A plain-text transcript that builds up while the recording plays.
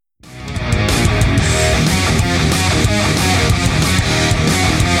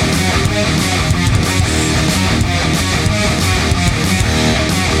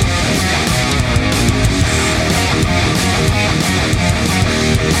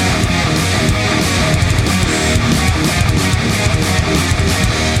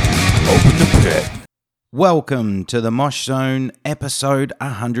Welcome to the Mosh Zone, episode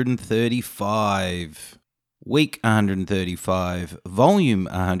 135, week 135, volume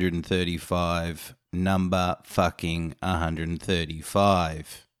 135, number fucking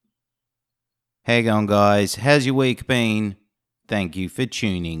 135. How you going, guys? How's your week been? Thank you for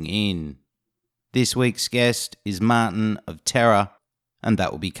tuning in. This week's guest is Martin of Terror, and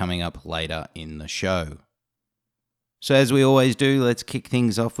that will be coming up later in the show. So as we always do, let's kick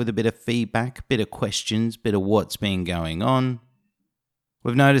things off with a bit of feedback, bit of questions, bit of what's been going on.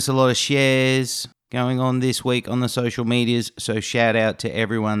 We've noticed a lot of shares going on this week on the social medias, so shout out to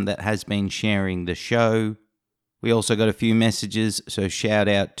everyone that has been sharing the show. We also got a few messages, so shout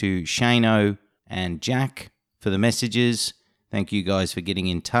out to Shano and Jack for the messages. Thank you guys for getting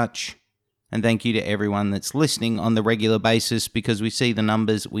in touch. And thank you to everyone that's listening on the regular basis, because we see the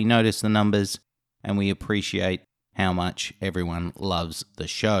numbers, we notice the numbers, and we appreciate how much everyone loves the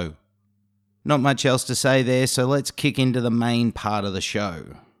show. Not much else to say there, so let's kick into the main part of the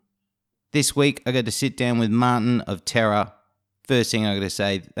show. This week, I got to sit down with Martin of Terror. First thing I got to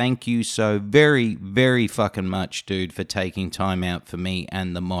say, thank you so very, very fucking much, dude, for taking time out for me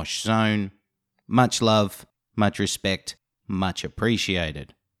and the Mosh Zone. Much love, much respect, much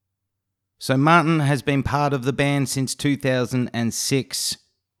appreciated. So Martin has been part of the band since 2006.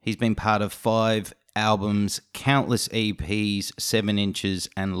 He's been part of 5 albums, countless EPs, 7 inches,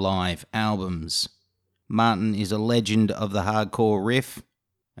 and live albums. Martin is a legend of the hardcore riff,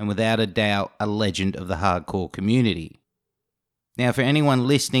 and without a doubt, a legend of the hardcore community. Now, for anyone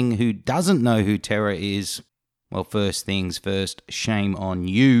listening who doesn't know who Terror is, well, first things first, shame on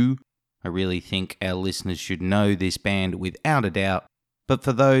you. I really think our listeners should know this band without a doubt, but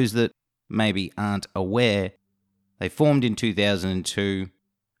for those that maybe aren't aware, they formed in 2002,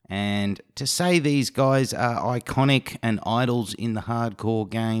 and to say these guys are iconic and idols in the hardcore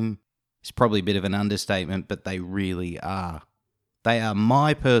game is probably a bit of an understatement, but they really are. They are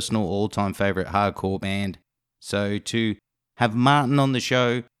my personal all-time favourite hardcore band, so to have Martin on the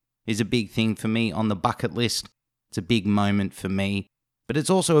show is a big thing for me on the bucket list. It's a big moment for me, but it's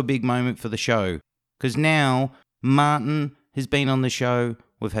also a big moment for the show, because now Martin has been on the show.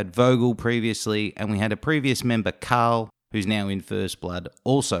 We've had Vogel previously, and we had a previous member, Carl, who's now in First Blood,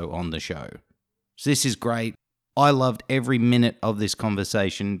 also on the show. So this is great. I loved every minute of this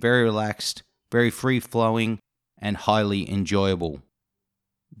conversation. Very relaxed, very free-flowing, and highly enjoyable.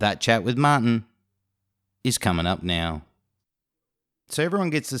 That chat with Martin is coming up now. So everyone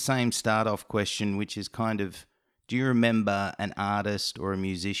gets the same start-off question, which is kind of, do you remember an artist or a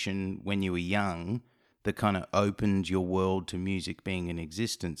musician when you were young that kind of opened your world to music being in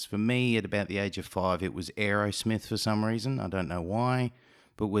existence? For me, at about the age of 5, it was Aerosmith for some reason. I don't know why.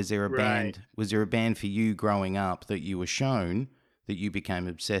 But was there a band for you growing up that you were shown that you became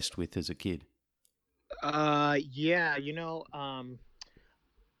obsessed with as a kid? Yeah, I'm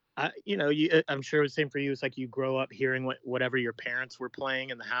sure it was the same for you. It's like you grow up hearing whatever your parents were playing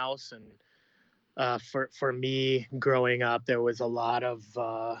in the house, and for me, growing up, there was a lot of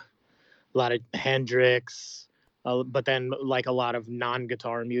Hendrix, but then like a lot of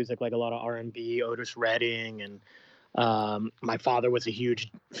non-guitar music, like a lot of R&B, Otis Redding, and my father was a huge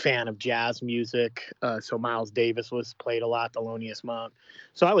fan of jazz music, so Miles Davis was played a lot, Thelonious Monk.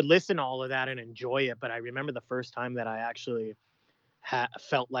 So I would listen to all of that and enjoy it. But I remember the first time that I actually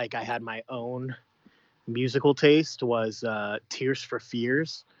felt like I had my own musical taste was Tears for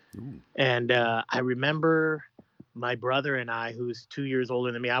Fears. Ooh. And I remember my brother and I, who's 2 years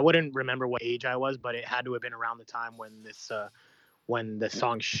older than me, I wouldn't remember what age I was, but it had to have been around the time when the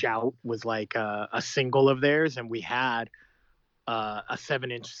song "Shout" was like a single of theirs, and we had a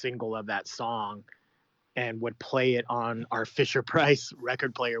 7-inch single of that song, and would play it on our Fisher Price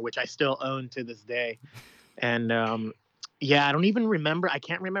record player, which I still own to this day. And yeah, I don't even remember. I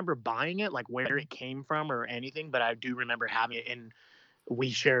can't remember buying it, like where it came from or anything, but I do remember having it in.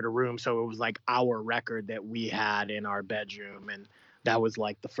 We shared a room, so it was like our record that we had in our bedroom, and that was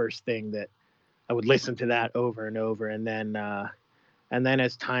like the first thing that I would listen to that over and over. And then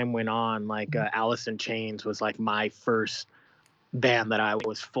as time went on, like Alice in Chains was like my first band that I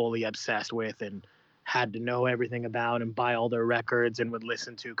was fully obsessed with and had to know everything about and buy all their records and would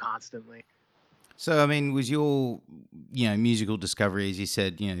listen to constantly. So, I mean, was your, musical discovery, as you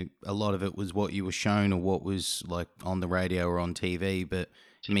said, a lot of it was what you were shown or what was like on the radio or on TV. But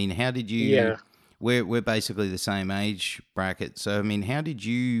I mean, how did you, Yeah. we're basically the same age bracket. So, I mean, how did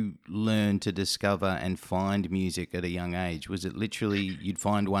you learn to discover and find music at a young age? Was it literally you'd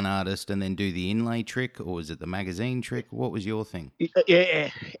find one artist and then do the inlay trick, or was it the magazine trick? What was your thing?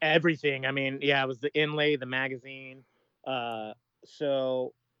 Everything. I mean, yeah, it was the inlay, the magazine.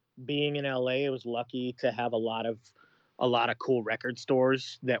 So being in LA, I was lucky to have a lot of cool record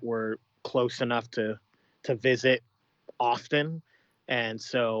stores that were close enough to visit often. And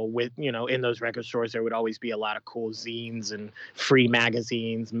so with, in those record stores there would always be a lot of cool zines and free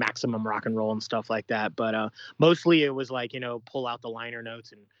magazines, Maximum Rock and Roll and stuff like that. But mostly it was like, pull out the liner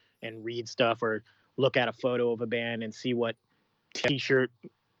notes and read stuff, or look at a photo of a band and see t-shirt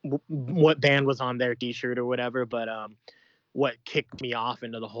what band was on their t-shirt or whatever. But what kicked me off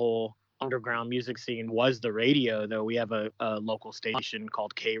into the whole underground music scene was the radio. Though we have a local station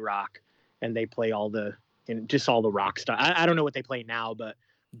called K Rock, and they play just all the rock stuff. I don't know what they play now, but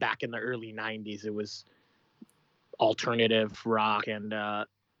back in the early '90s, it was alternative rock, and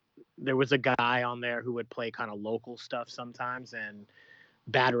there was a guy on there who would play kind of local stuff sometimes, and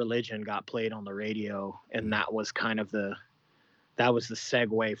Bad Religion got played on the radio, and that was the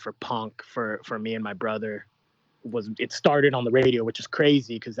segue for punk for me and my brother. It started on the radio, which is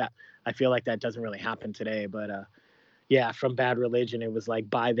crazy because that I feel like that doesn't really happen today. But yeah, from Bad Religion, it was like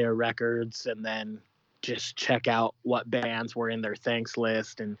buy their records and then just check out what bands were in their thanks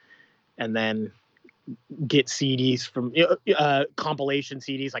list, and then get CDs from compilation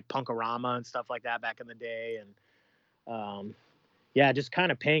CDs like Punkorama and stuff like that back in the day. And yeah, just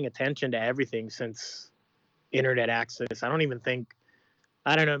kind of paying attention to everything since internet access. I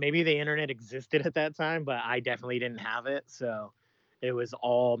don't know, maybe the internet existed at that time, but I definitely didn't have it. So it was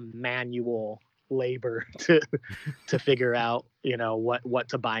all manual labor to figure out, what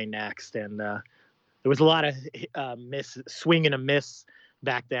to buy next. And there was a lot of swing and a miss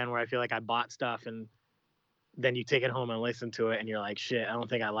back then, where I feel like I bought stuff and then you take it home and listen to it and you're like, shit, I don't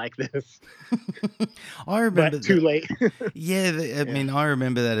think I like this. I remember But too late. Yeah, I mean, I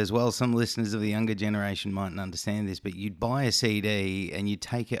remember that as well. Some listeners of the younger generation mightn't understand this, but you'd buy a CD and you'd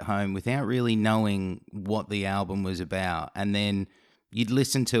take it home without really knowing what the album was about. And then you'd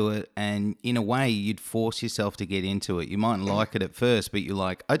listen to it, and in a way, you'd force yourself to get into it. You mightn't like it at first, but you're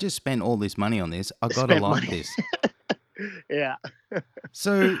like, I just spent all this money on this. I got to like this. Yeah.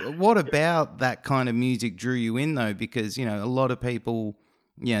 So what about that kind of music drew you in, though? Because, a lot of people,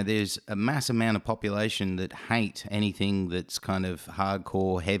 there's a mass amount of population that hate anything that's kind of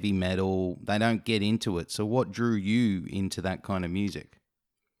hardcore, heavy metal. They don't get into it. So what drew you into that kind of music?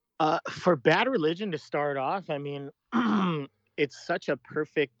 For Bad Religion to start off, I mean, it's such a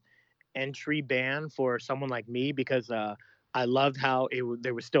perfect entry band for someone like me, because I loved how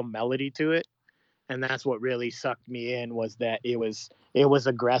there was still melody to it. And that's what really sucked me in, was that it was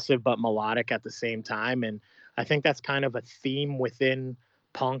aggressive but melodic at the same time. And I think that's kind of a theme within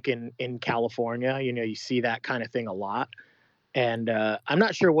punk in California. You see that kind of thing a lot. And I'm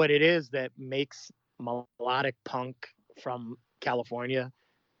not sure what it is that makes melodic punk from California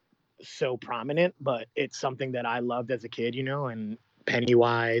so prominent, but it's something that I loved as a kid, and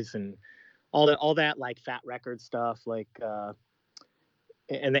Pennywise and all that like Fat Record stuff, like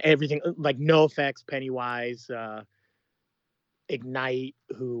and everything like No Effects, Pennywise, Ignite,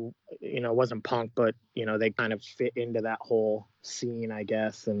 who wasn't punk, but they kind of fit into that whole scene, I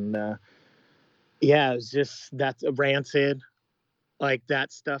guess. And yeah, it was just that's Rancid, like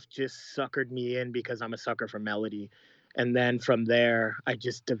that stuff just suckered me in because I'm a sucker for melody. And then from there, I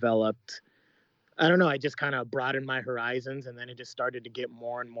just developed. I don't know. I just kind of broadened my horizons, and then it just started to get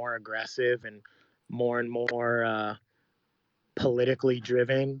more and more aggressive and more politically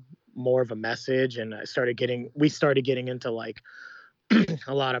driven, more of a message. And we started getting into like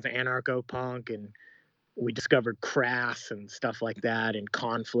a lot of anarcho punk, and we discovered Crass and stuff like that, and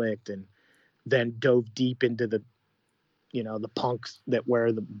Conflict, and then dove deep into the punks that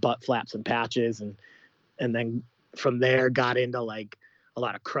wear the butt flaps and patches, and then from there got into like a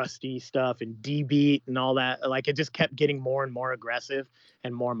lot of crusty stuff and D beat and all that. Like it just kept getting more and more aggressive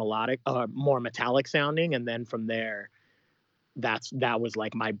and more melodic, more metallic sounding. And then from there, that was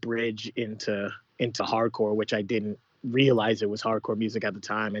like my bridge into hardcore, which I didn't realize it was hardcore music at the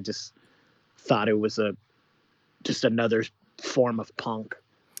time. I just thought it was just another form of punk.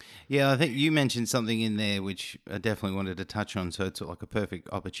 Yeah, I think you mentioned something in there which I definitely wanted to touch on. So it's like a perfect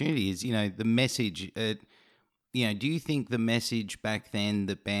opportunity is, the message. Do you think the message back then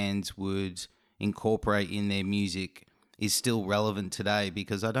that bands would incorporate in their music is still relevant today?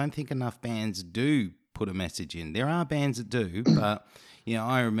 Because I don't think enough bands do put a message in. There are bands that do, but,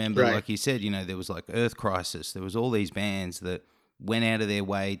 I remember, Right. like you said, there was like Earth Crisis. There was all these bands that went out of their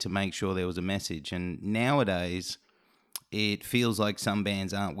way to make sure there was a message. And nowadays, it feels like some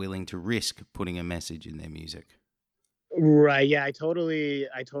bands aren't willing to risk putting a message in their music. Right. Yeah, I totally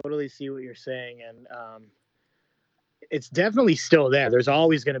see what you're saying. And it's definitely still there. There's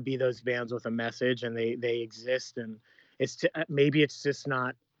always going to be those bands with a message, and they exist. And maybe it's just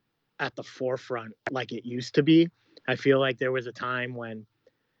not at the forefront like it used to be. I feel like there was a time when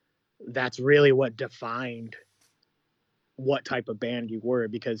that's really what defined what type of band you were,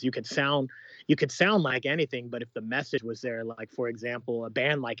 because you could sound like anything, but if the message was there, like for example a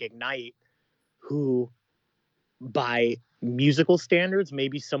band like Ignite, who by musical standards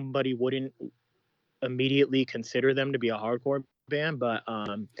maybe somebody wouldn't immediately consider them to be a hardcore band, but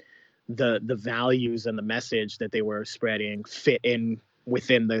the values and the message that they were spreading fit in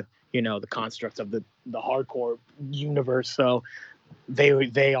within the the constructs of the hardcore universe. So they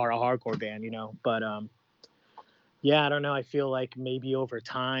are a hardcore band, but yeah, I don't know, I feel like maybe over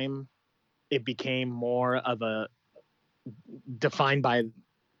time it became more of a defined by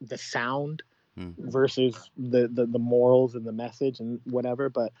the sound versus the morals and the message and whatever,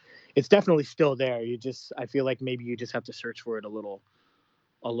 but it's definitely still there. I feel like maybe you just have to search for it a little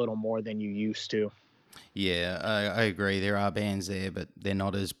more than you used to. Yeah, I agree. There are bands there, but they're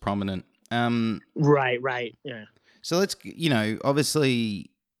not as prominent. Right, yeah. So let's, obviously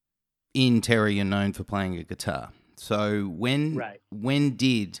in Terry, you're known for playing a guitar. So when Right. when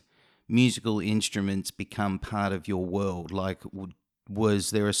did musical instruments become part of your world? Like, was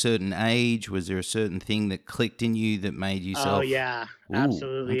there a certain age? Was there a certain thing that clicked in you that made Oh yourself, yeah, ooh,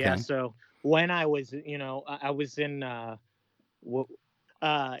 absolutely. Yeah. okay? So when I was, I was in, yeah.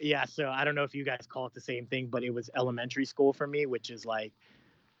 So I don't know if you guys call it the same thing, but it was elementary school for me, which is like,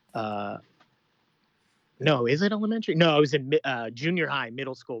 uh, no, is it elementary? No, I was in junior high,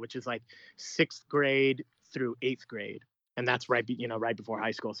 middle school, which is like sixth grade through eighth grade, and that's right before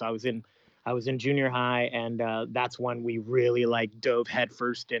high school. So I was in junior high, and that's when we really like dove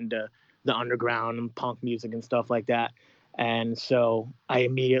headfirst into the underground and punk music and stuff like that. And so I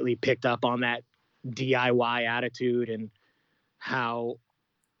immediately picked up on that DIY attitude and how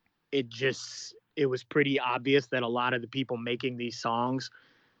it was pretty obvious that a lot of the people making these songs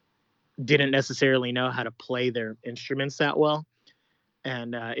didn't necessarily know how to play their instruments that well,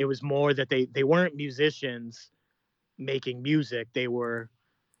 and it was more that they weren't musicians making music. They were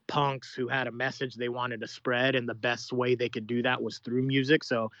punks who had a message they wanted to spread, and the best way they could do that was through music.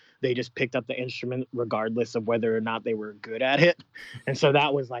 So they just picked up the instrument regardless of whether or not they were good at it. And so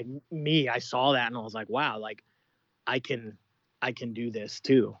that was like me. I saw that and I was like, wow, like I can I can do this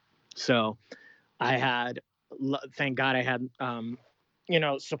too. So I had, thank God I had,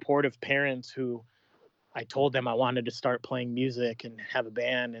 supportive parents who I told them I wanted to start playing music and have a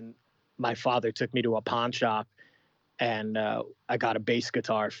band. And my father took me to a pawn shop, and I got a bass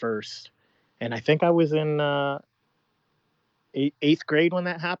guitar first. And I think I was in eighth grade when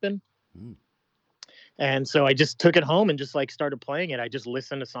that happened. Mm. And so I just took it home and just like started playing it. I just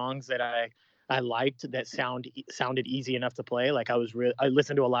listened to songs that I liked that sounded easy enough to play. Like I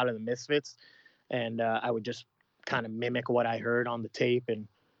listened to a lot of the Misfits, and I would just kind of mimic what I heard on the tape and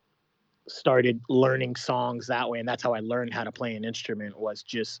started learning songs that way. And that's how I learned how to play an instrument, was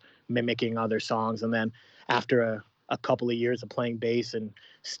just mimicking other songs. And then after a couple of years of playing bass and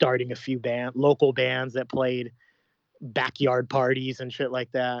starting a few local bands that played backyard parties and shit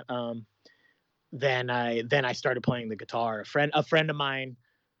like that, then I started playing the guitar. A friend of mine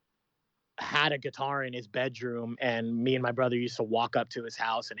had a guitar in his bedroom, and me and my brother used to walk up to his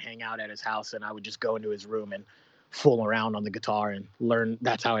house and hang out at his house, and I would just go into his room and fool around on the guitar and learn.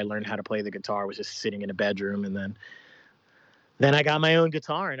 That's how I learned how to play the guitar, was just sitting in a bedroom. And then I got my own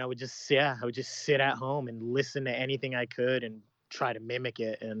guitar, and I would just sit at home and listen to anything I could and try to mimic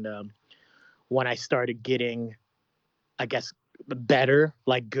it. And when I started getting, I guess, better,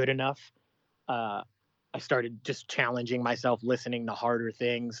 like good enough, uh, I started just challenging myself, listening to harder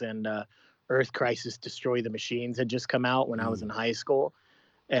things. And Earth Crisis Destroy the Machines had just come out when I was in Mm. high school.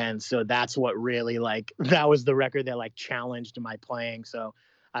 And so that's what really, like, that was the record that like challenged my playing. So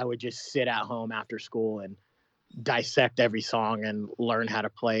I would just sit at home after school and dissect every song and learn how to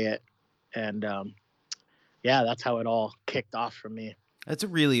play it. And yeah, that's how it all kicked off for me. That's a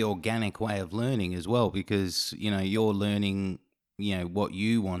really organic way of learning as well, because you're learning what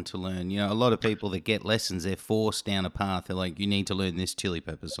you want to learn. A lot of people that get lessons, they're forced down a path. They're like, you need to learn this Chili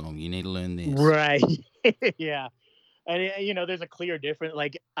Pepper song, you need to learn this. Right. Yeah. And there's a clear difference.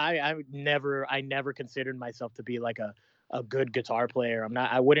 Like I never considered myself to be like a good guitar player.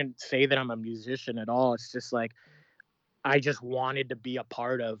 I wouldn't say that I'm a musician at all. It's just like I just wanted to be a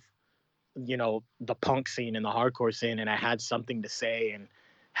part of, the punk scene and the hardcore scene, and I had something to say and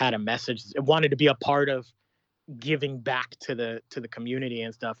had a message. I wanted to be a part of giving back to the community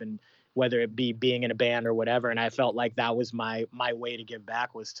and stuff, and whether it be being in a band or whatever. And I felt like that was my way to give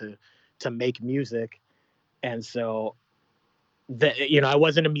back, was to make music. And so I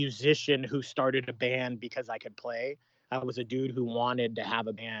wasn't a musician who started a band because I could play. I was a dude who wanted to have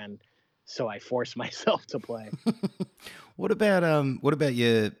a band so I forced myself to play. What about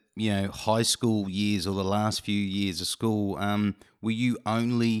your high school years or the last few years of school? Were you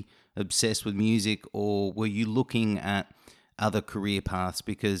only obsessed with music, or were you looking at other career paths?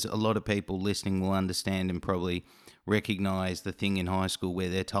 Because a lot of people listening will understand and probably recognize the thing in high school where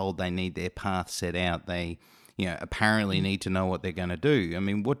they're told they need their path set out. They apparently need to know what they're going to do. I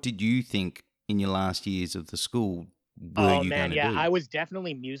mean, what did you think in your last years of the school were Oh you going man, to yeah, do? I was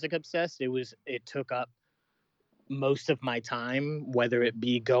definitely music obsessed. It took up most of my time, whether it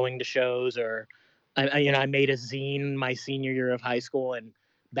be going to shows or I made a zine my senior year of high school, and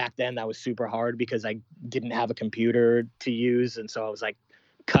back then that was super hard because I didn't have a computer to use, and so I was like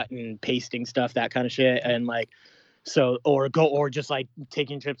cutting, pasting stuff, that kind of shit, and like so or just like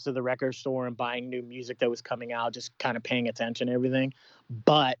taking trips to the record store and buying new music that was coming out, just kind of paying attention to everything.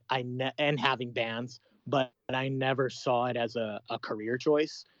 But and having bands, but I never saw it as a career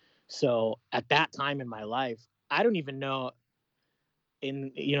choice. So at that time in my life, I don't even know,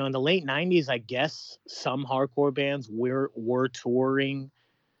 in the late 90s, I guess some hardcore bands were touring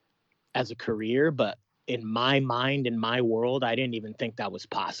as a career, but in my mind, in my world, I didn't even think that was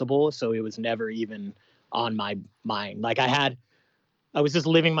possible. So it was never even on my mind. Like I was just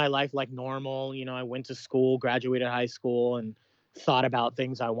living my life like normal. I went to school, graduated high school, and thought about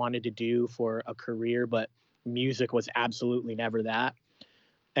things I wanted to do for a career, but music was absolutely never that.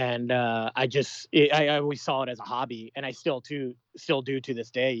 And I always saw it as a hobby, and I still do to this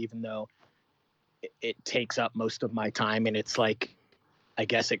day, even though it takes up most of my time, and it's like I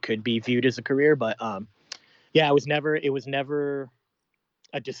guess it could be viewed as a career, but yeah, it was never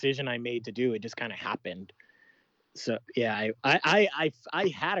a decision I made to do. It just kind of happened. So yeah, I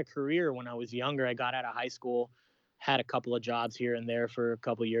had a career when I was younger. I got out of high school, had a couple of jobs here and there for a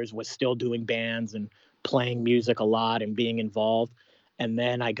couple of years, was still doing bands and playing music a lot and being involved. And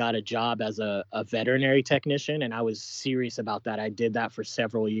then I got a job as a veterinary technician, and I was serious about that. I did that for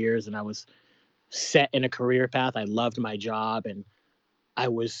several years, and I was set in a career path. I loved my job, and I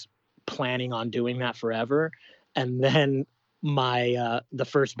was planning on doing that forever. And then the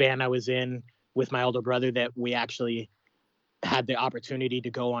first band I was in with my older brother, that we actually had the opportunity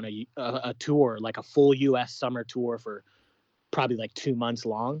to go on a tour, like a full U.S. summer tour for probably like 2 months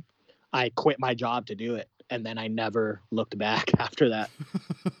long. I quit my job to do it, and then I never looked back after that.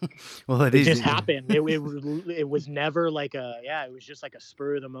 Well, it It is. just happened. It was never like it was just like a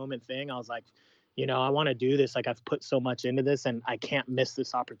spur of the moment thing. I was like, I want to do this. Like I've put so much into this, and I can't miss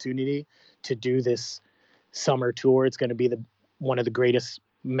this opportunity to do this summer tour. It's going to be the one of the greatest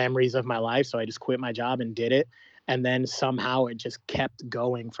memories of my life. So I just quit my job and did it, and then somehow it just kept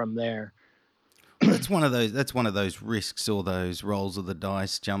going from there. Well, that's one of those. That's one of those risks or those rolls of the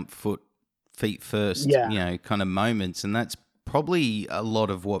dice, jump foot, feet first, Yeah. kind of moments, and that's probably a lot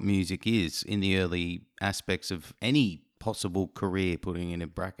of what music is in the early aspects of any possible career. Putting it in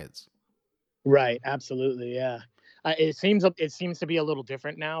brackets. Right. Absolutely. Yeah. It seems to be a little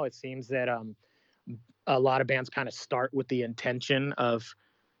different now. It seems that a lot of bands kind of start with the intention of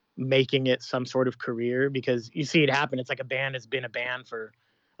making it some sort of career, because you see it happen. It's like a band has been a band for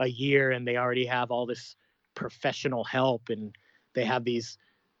a year and they already have all this professional help, and they have these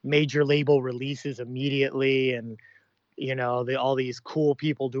major label releases immediately, and all these cool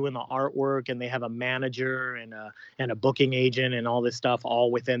people doing the artwork, and they have a manager and a booking agent and all this stuff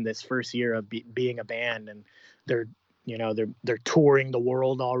all within this first year of being a band. And they're they're touring the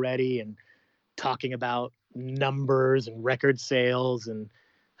world already and talking about numbers and record sales and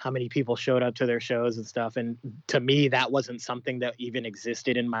how many people showed up to their shows and stuff. And to me, that wasn't something that even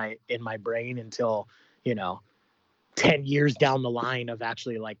existed in my brain until, you know, 10 years down the line of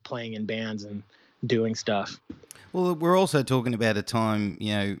actually like playing in bands and doing stuff. Well, we're also talking about a time,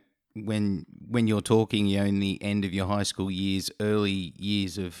 when you're talking, in the end of your high school years, early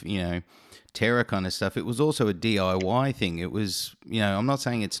years of, terror kind of stuff. It was also a DIY thing. It was, I'm not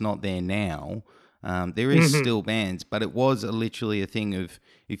saying it's not there now. There is Hmm. still bands, but it was literally a thing of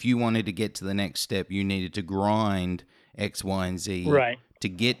if you wanted to get to the next step, you needed to grind X, Y, and Z Right. to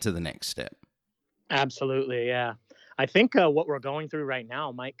get to the next step. Absolutely. Yeah. I think what we're going through right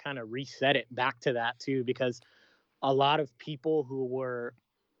now might kind of reset it back to that too, because a lot of people who were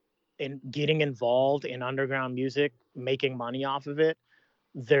getting involved in underground music, making money off of it,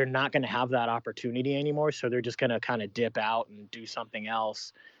 they're not going to have that opportunity anymore. So they're just going to kind of dip out and do something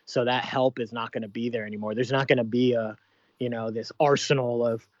else. So that help is not going to be there anymore. There's not going to be this arsenal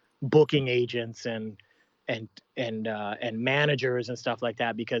of booking agents and managers and stuff like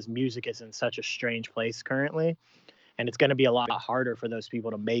that, because music is in such a strange place currently. and it's going to be a lot harder for those people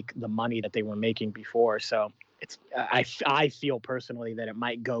to make the money that they were making before. So I feel personally that it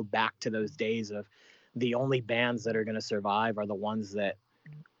might go back to those days of the only bands that are going to survive are the ones that,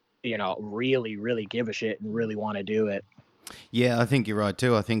 you know, really, really give a shit and really want to do it. Yeah, I think you're right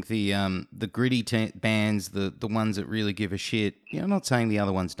too. I think the gritty bands, the ones that really give a shit. You know, I'm not saying the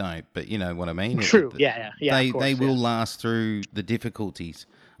other ones don't, but you know what I mean. True. Yeah. Of They course. will Yeah. last through the difficulties.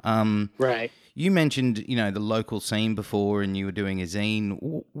 Right. You mentioned, you know, the local scene before, and you were doing a zine.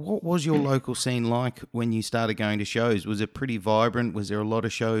 What was your local scene like when you started going to shows? Was it pretty vibrant? Was there a lot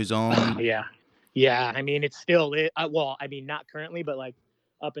of shows on? Yeah. Yeah. I mean, it's still it. Well, I mean, not currently, but like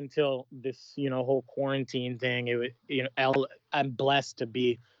up until this, you know, whole quarantine thing, it was, you know, I'm blessed to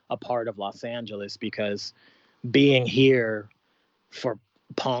be a part of Los Angeles because being here for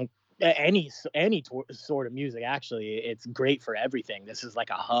punk, any sort of music, actually, it's great for everything. This is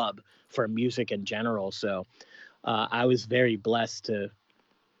like a hub for music in general. So I was very blessed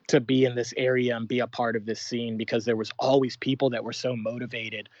to be in this area and be a part of this scene because there was always people that were so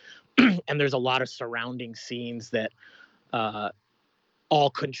motivated, and there's a lot of surrounding scenes that uh, all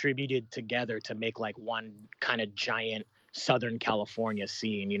contributed together to make like one kind of giant Southern California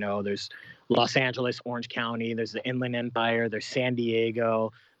scene. You know, there's Los Angeles, Orange County, there's the Inland Empire, there's San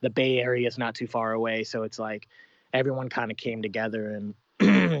Diego, the Bay Area is not too far away. So it's like everyone kind of came together,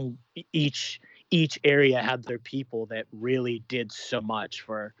 and each area had their people that really did so much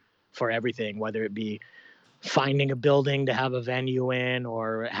for everything, whether it be finding a building to have a venue in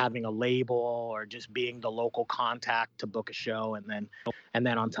or having a label or just being the local contact to book a show. And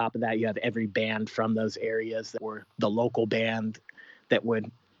then on top of that, you have every band from those areas that were the local band that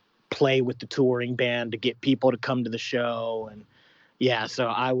would play with the touring band to get people to come to the show. And yeah, so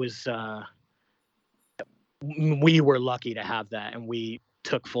we were lucky to have that, and we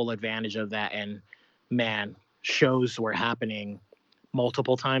took full advantage of that. And man, shows were happening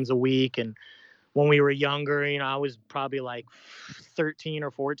multiple times a week. And when we were younger, you know, I was probably like 13 or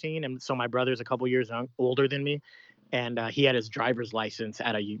 14. And so my brother's a couple years older than me. And he had his driver's license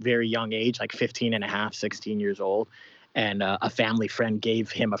at a very young age, like 15 and a half, 16 years old. And a family friend gave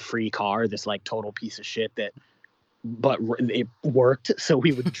him a free car, this like total piece of shit but it worked. So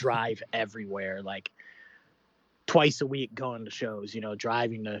we would drive everywhere, like twice a week going to shows, you know,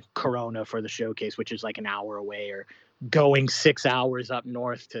 driving to Corona for the showcase, which is like an hour away, or going 6 hours up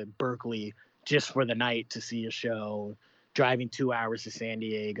north to Berkeley just for the night to see a show, driving 2 hours to San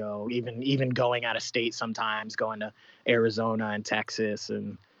Diego, even going out of state sometimes, going to Arizona and Texas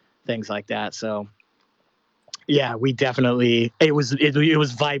and things like that. So yeah, we definitely it was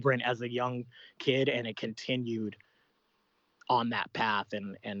vibrant as a young kid, and it continued on that path.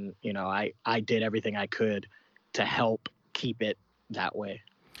 And you know, I did everything I could to help keep it that way.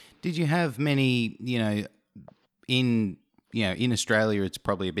 Did you have many, in in Australia it's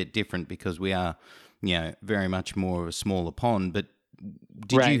probably a bit different because we are, very much more of a smaller pond, but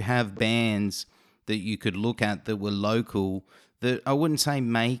did you Right. have bands that you could look at that were local that I wouldn't say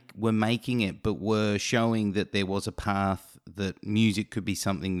were making it, but were showing that there was a path that music could be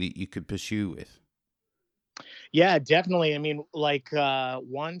something that you could pursue with? Yeah, definitely. I mean, like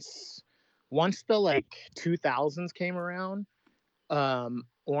once the like 2000s came around,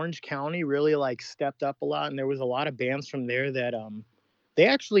 Orange County really like stepped up a lot, and there was a lot of bands from there that a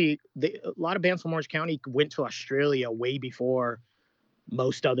lot of bands from Orange County went to Australia way before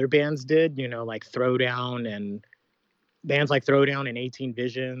most other bands did, you know, like Throwdown and bands like Throwdown and 18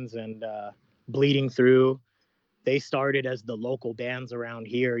 Visions and Bleeding Through. They started as the local bands around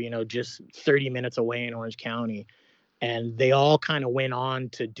here, you know, just 30 minutes away in Orange County, and they all kind of went on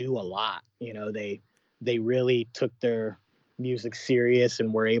to do a lot. You know, they really took their music serious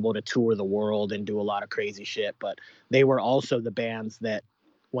and were able to tour the world and do a lot of crazy shit. But they were also the bands that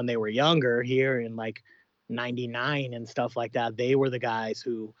when they were younger here in like 99 and stuff like that, they were the guys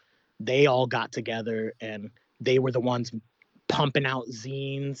who they all got together, and they were the ones pumping out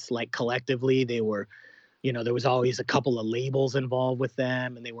zines like collectively. They were, you know, there was always a couple of labels involved with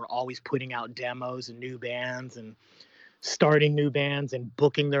them, and they were always putting out demos and new bands and starting new bands and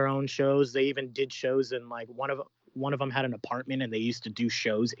booking their own shows. They even did shows in like one of them had an apartment, and they used to do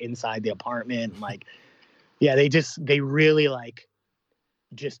shows inside the apartment. And like, yeah, they really like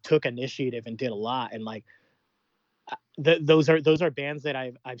just took initiative and did a lot. And like, those are bands that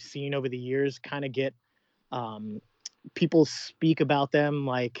I've seen over the years kind of get um, people speak about them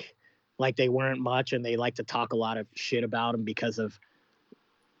like they weren't much, and they like to talk a lot of shit about them because of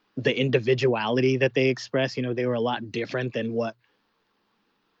the individuality that they express. You know, they were a lot different than what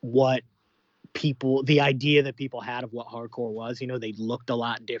the idea that people had of what hardcore was. You know, they looked a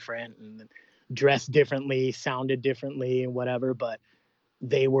lot different, and dressed differently, sounded differently, and whatever. But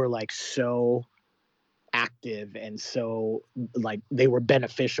they were like so active and so like they were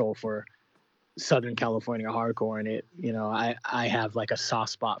beneficial for Southern California hardcore. And it, I have like a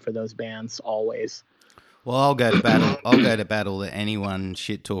soft spot for those bands always. Well, I'll go to battle. I'll go to battle at anyone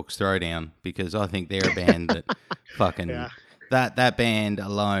shit talks Throwdown because I think they're a band that fucking Yeah. that band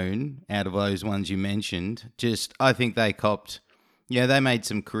alone out of those ones you mentioned. Just I think they copped. Yeah, they made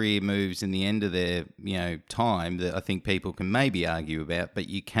some career moves in the end of their time that I think people can maybe argue about, but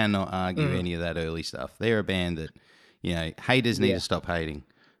you cannot argue any of that early stuff. They're a band that haters need Yeah. to stop hating.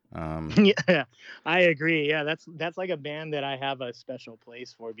 Yeah, I agree. Yeah, that's like a band that I have a special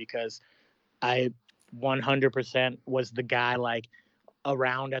place for because I 100% was the guy like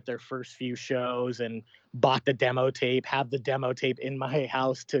around at their first few shows and bought the demo tape, have the demo tape in my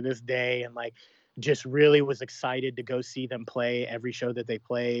house to this day, and like just really was excited to go see them play every show that they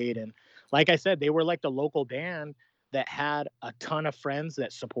played. And like I said, they were like the local band that had a ton of friends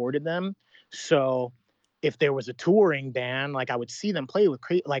that supported them. So if there was a touring band, like I would see them play with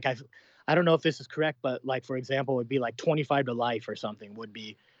like I don't know if this is correct, but like for example, it would be like 25 to Life or something would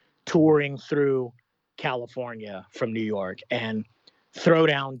be touring through California from New York, and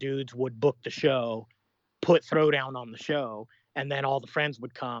Throwdown dudes would book the show, put Throwdown on the show, and then all the friends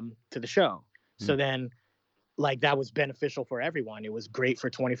would come to the show. So then like that was beneficial for everyone. It was great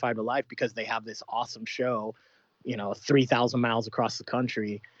for 25 to Life because they have this awesome show, 3,000 miles across the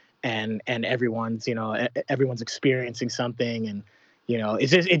country, and everyone's, everyone's experiencing something. And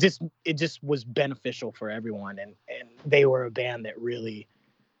it just was beneficial for everyone. And they were a band that really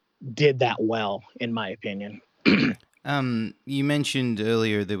did that well, in my opinion. You mentioned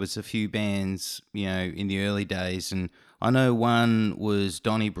earlier there was a few bands, in the early days, and I know one was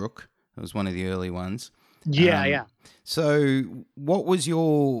Donnybrook. It was one of the early ones. Yeah, yeah. So, what was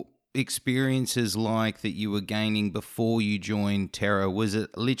your experiences like that you were gaining before you joined Terra? Was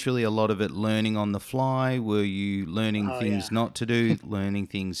it literally a lot of it learning on the fly? Were you learning Oh yeah. things not to do, learning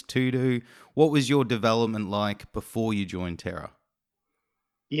things to do? What was your development like before you joined Terra?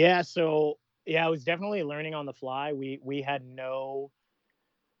 Yeah, so yeah, I was definitely learning on the fly. We had no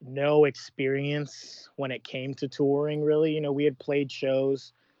experience when it came to touring really. We had played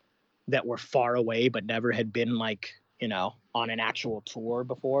shows that were far away but never had been like, on an actual tour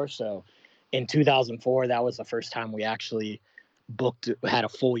before. So in 2004, that was the first time we actually had a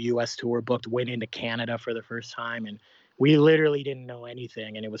full US tour booked, went into Canada for the first time, and we literally didn't know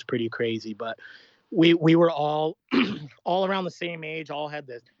anything, and it was pretty crazy. But we were all all around the same age, all had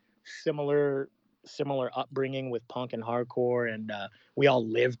the similar upbringing with punk and hardcore, and we all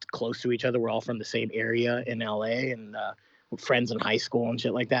lived close to each other. We're all from the same area in LA, and friends in high school and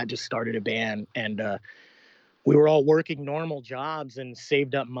shit like that. Just started a band, and we were all working normal jobs and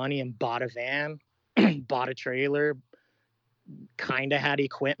saved up money and bought a van, bought a trailer, kind of had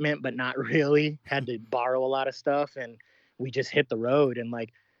equipment but not really, had to borrow a lot of stuff, and we just hit the road. And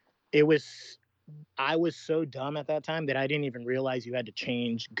like it was I was so dumb at that time that I didn't even realize you had to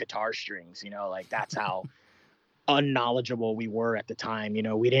change guitar strings. Like that's how unknowledgeable we were at the time.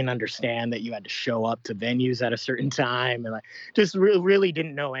 We didn't understand that you had to show up to venues at a certain time, and like just really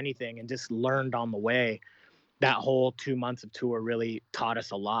didn't know anything, and just learned on the way. That whole 2 months of tour really taught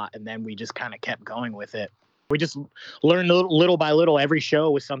us a lot, and then we just kind of kept going with it. We just learned little by little. Every show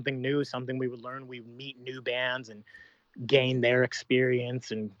was something new, something we would learn. We would meet new bands and gain their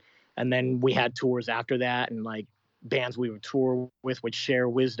experience, and then we had tours after that, and like bands we would tour with would share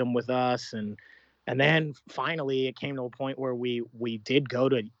wisdom with us. And then finally it came to a point where we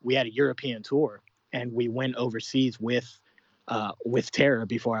had a European tour, and we went overseas with Terra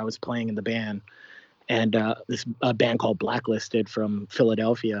before I was playing in the band. And this a band called Blacklisted from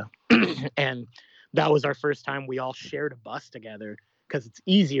Philadelphia. And that was our first time we all shared a bus together, because it's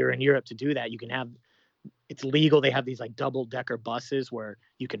easier in Europe to do that. It's legal. They have these like double decker buses where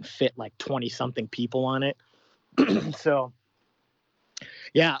you can fit like 20 something people on it. So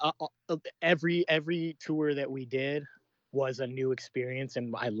yeah, every tour that we did was a new experience,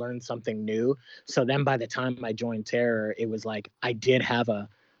 and I learned something new. So then by the time I joined Terror, it was like I did have a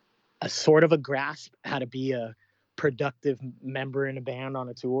sort of a grasp how to be a productive member in a band on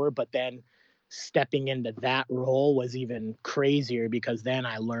a tour. But then stepping into that role was even crazier, because then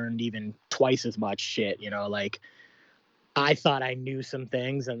I learned even twice as much shit. Like I thought I knew some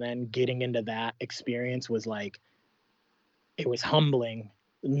things, and then getting into that experience was like, it was humbling,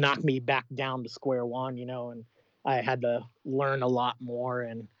 knocked me back down to square one, and I had to learn a lot more.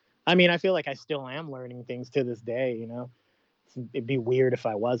 And I mean, I feel like I still am learning things to this day. It'd be weird if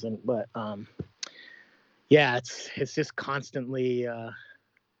I wasn't, but yeah, it's just constantly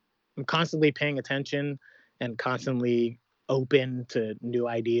I'm constantly paying attention and constantly open to new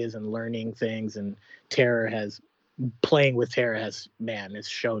ideas and learning things. And Terror has playing with Terror has, man, it's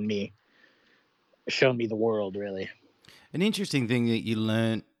shown me the world, really. An interesting thing that you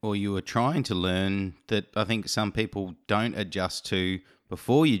learnt or you were trying to learn that I think some people don't adjust to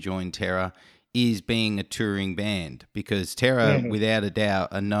before you join Terra is being a touring band, because Terra, Hmm. without a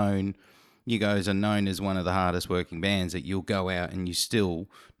doubt, you guys are known as one of the hardest working bands, that you'll go out and you still,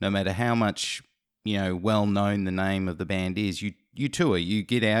 no matter how much, well known the name of the band is, you tour, you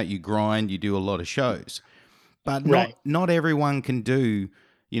get out, you grind, you do a lot of shows. But Right. not everyone can do,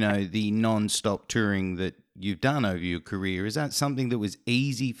 the non-stop touring that you've done over your career. Is that something that was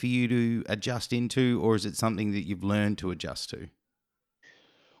easy for you to adjust into, or is it something that you've learned to adjust to?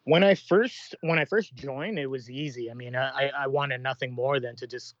 When I first joined, it was easy. I mean, I wanted nothing more than to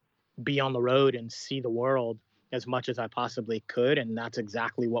just be on the road and see the world as much as I possibly could, and that's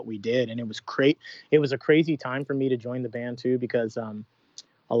exactly what we did. And it was a crazy time for me to join the band too, because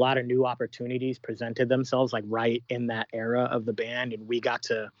a lot of new opportunities presented themselves like right in that era of the band, and we got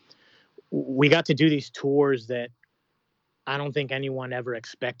to do these tours that I don't think anyone ever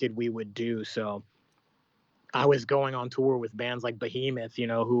expected we would do. So I was going on tour with bands like Behemoth,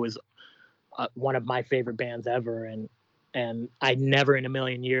 who was one of my favorite bands ever, and I never in a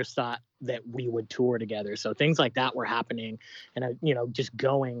million years thought that we would tour together. So things like that were happening, and just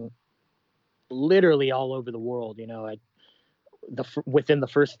going literally all over the world. Within the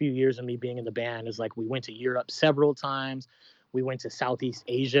first few years of me being in the band is like we went to Europe several times. We went to Southeast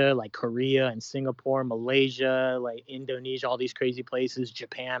Asia, like Korea and Singapore, Malaysia, like Indonesia, all these crazy places,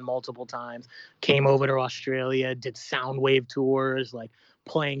 Japan multiple times. Came over to Australia, did Soundwave tours, like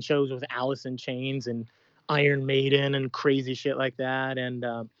playing shows with Alice in Chains and Iron Maiden and crazy shit like that. And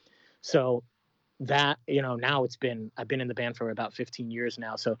so that, now I've been in the band for about 15 years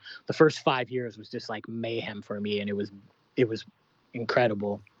now. So the first 5 years was just like mayhem for me, and it was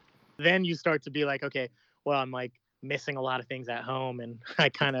incredible. Then you start to be like, okay, well, I'm like missing a lot of things at home, and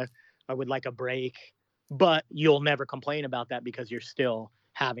I would like a break. But you'll never complain about that because you're still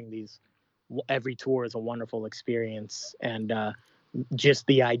having these. Every tour is a wonderful experience, and just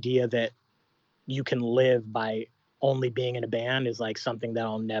the idea that you can live by only being in a band is like something that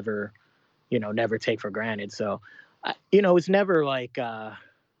I'll never take for granted. So, it's never like I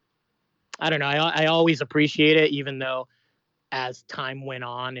don't know. I always appreciate it, even though as time went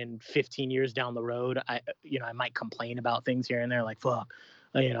on and 15 years down the road, I might complain about things here and there, like fuck,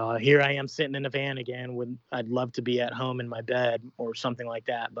 here I am sitting in the van again when I'd love to be at home in my bed or something like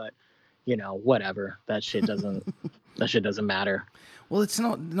that. But whatever. That shit doesn't matter. Well, it's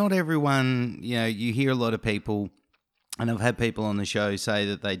not everyone. You hear a lot of people, and I've had people on the show say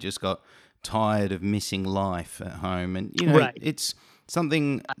that they just got tired of missing life at home, and Right. it's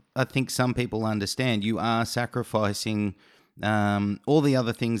something I think some people understand. You are sacrificing all the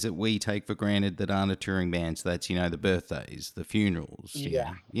other things that we take for granted that aren't a touring band. So that's the birthdays, the funerals.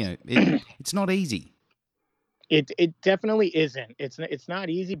 Yeah. It's not easy. It definitely isn't. It's not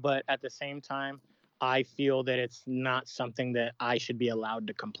easy, but at the same time, I feel that it's not something that I should be allowed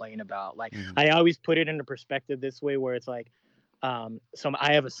to complain about. Like Mhm. I always put it into perspective this way, where it's like, so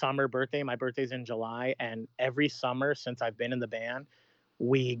I have a summer birthday. My birthday's in July, and every summer since I've been in the band,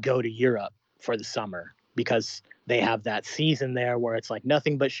 we go to Europe for the summer because they have that season there where it's like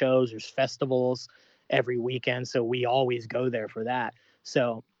nothing but shows. There's festivals every weekend, so we always go there for that.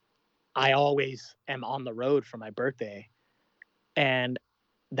 So I always am on the road for my birthday. And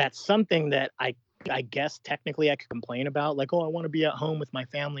that's something that I guess technically I could complain about, like, oh, I want to be at home with my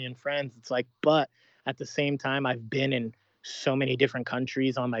family and friends. It's like, but at the same time, I've been in so many different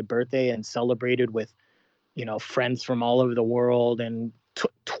countries on my birthday and celebrated with, friends from all over the world. And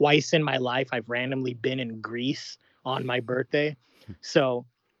twice in my life, I've randomly been in Greece on my birthday. So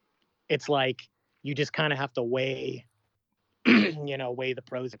it's like you just kind of have to weigh weigh the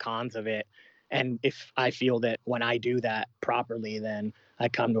pros and cons of it. And if I feel that when I do that properly, then I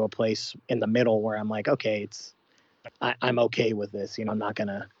come to a place in the middle where I'm like, okay, I'm okay with this. I'm not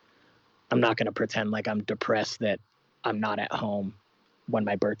gonna pretend like I'm depressed that I'm not at home when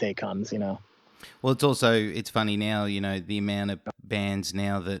my birthday comes. Well, it's funny now. The amount of bands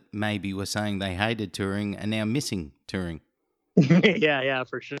now that maybe were saying they hated touring are now missing touring. Yeah, yeah,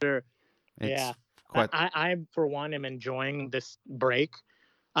 for sure. Yeah. It's I, quite. I for one am enjoying this break.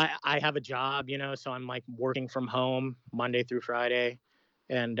 I have a job, so I'm like working from home Monday through Friday,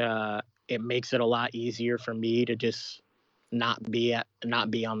 and it makes it a lot easier for me to just not be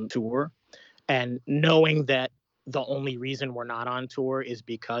on tour, and knowing that the only reason we're not on tour is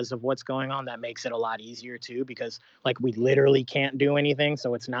because of what's going on. That makes it a lot easier too, because like we literally can't do anything,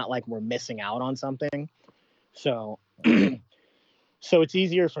 so it's not like we're missing out on something. So so it's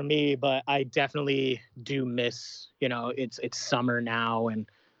easier for me, but I definitely do miss, it's summer now, and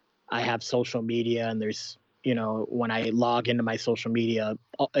I have social media, and there's, when I log into my social media,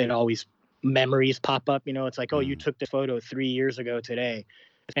 it always memories pop up. It's like, oh, you Mm. took the photo 3 years ago today,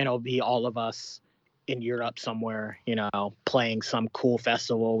 and it'll be all of us in Europe somewhere, playing some cool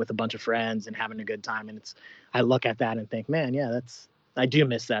festival with a bunch of friends and having a good time. And I look at that and think, man, yeah, I do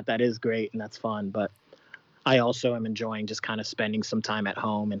miss that. That is great and that's fun. But I also am enjoying just kind of spending some time at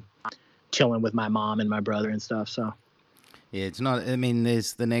home and chilling with my mom and my brother and stuff. So Yeah, it's not. I mean,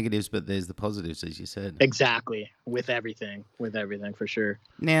 there's the negatives, but there's the positives, as you said. exactly, with everything for sure.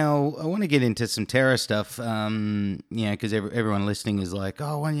 Now, I want to get into some Terra stuff, because everyone listening is like,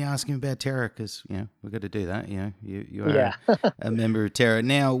 oh, why don't you ask him about Terra? Because, we've got to do that. You are Yeah. a member of Terra.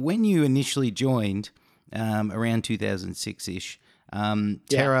 Now, when you initially joined around 2006-ish, Yeah.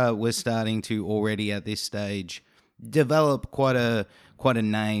 Terra was starting to already at this stage develop quite a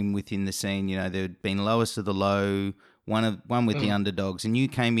name within the scene. There'd been Lowest of the Low, one with the Underdogs, and you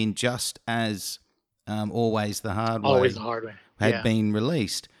came in just as Always the Hard Always Way the hard way. had Yeah. been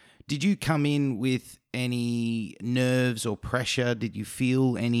released. Did you come in with any nerves or pressure? Did you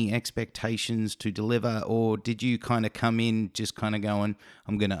feel any expectations to deliver, or did you kind of come in just kind of going,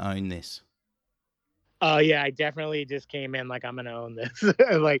 I'm going to own this? Yeah, I definitely just came in like I'm gonna own this.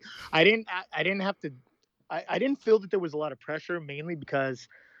 Like I didn't have to. I didn't feel that there was a lot of pressure, mainly because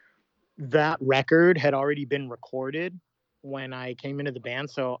that record had already been recorded when I came into the band,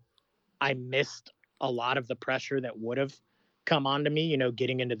 so I missed a lot of the pressure that would have come onto me,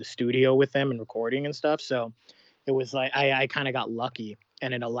 getting into the studio with them and recording and stuff. So it was like I kind of got lucky,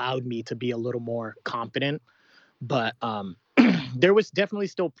 and it allowed me to be a little more confident. But there was definitely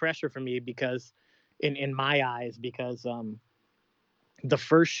still pressure for me because, in my eyes, because the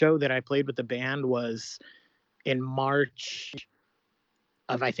first show that I played with the band was in March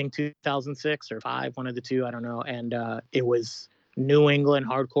of, I think, 2006 or five, one of the two, I don't know, and it was New England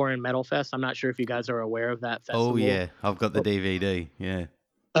Hardcore and Metal Fest. I'm not sure if you guys are aware of that Oh festival. yeah, I've got the DVD. Yeah.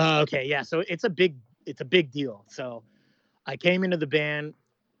 Okay, yeah, so it's a big deal. So I came into the band,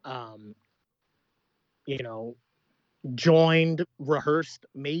 um, you know, joined, rehearsed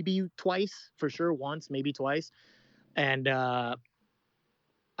maybe twice for sure, once, maybe twice, and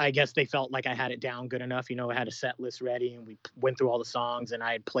I guess they felt like I had it down good enough. I had a set list ready, and we went through all the songs, and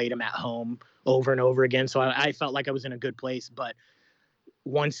I had played them at home over and over again. So I felt like I was in a good place. But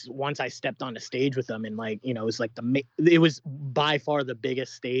once I stepped on the stage with them, and like, it was like it was by far the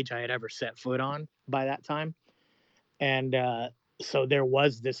biggest stage I had ever set foot on by that time, and so there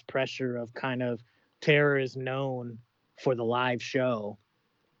was this pressure of kind of, Terror is known for the live show,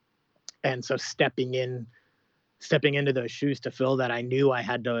 and so stepping into those shoes to fill that, I knew I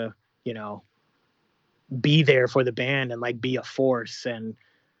had to, you know, be there for the band and like be a force, and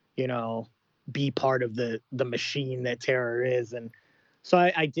you know be part of the machine that Terror is. And so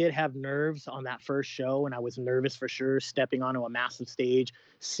I did have nerves on that first show, and I was nervous for sure, stepping onto a massive stage,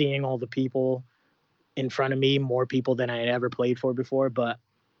 seeing all the people in front of me, more people than I had ever played for before. But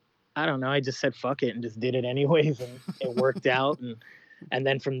I don't know, I just said fuck it and just did it anyways, and it worked out. And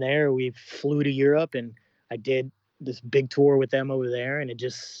then from there we flew to Europe, and I did this big tour with them over there, and it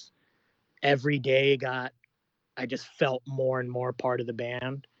just, every day got, I just felt more and more part of the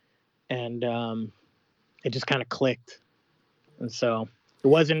band, and it just kind of clicked. And so it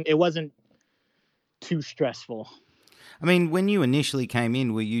wasn't too stressful. I mean, when you initially came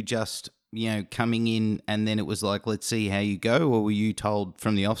in, were you just, coming in and then it was like, let's see how you go? Or were you told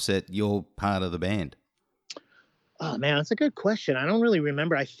from the offset you're part of the band? Oh man, that's a good question. I don't really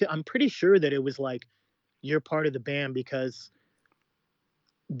remember. I'm pretty sure that it was like, you're part of the band, because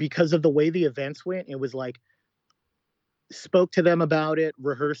of the way the events went. It was like, spoke to them about it,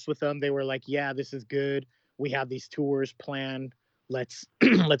 rehearsed with them. They were like, yeah, this is good. We have these tours planned. Let's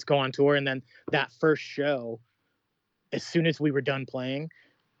let's go on tour. And then that first show, as soon as we were done playing,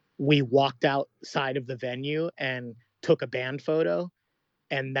 we walked outside of the venue and took a band photo.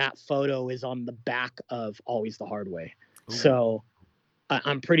 And that photo is on the back of Always the Hard Way. Ooh. So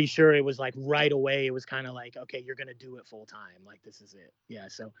I'm pretty sure it was like right away. It was kind of like, okay, you're gonna do it full time. Like, this is it. Yeah.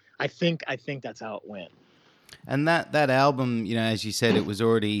 So I think that's how it went. And that album, as you said, it was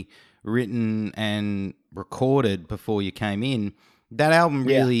already written and recorded before you came in. That album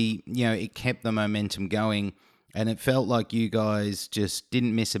Yeah. really, it kept the momentum going, and it felt like you guys just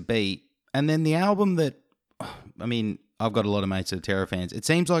didn't miss a beat. And then the album that, I mean, I've got a lot of mates that are Terror fans. It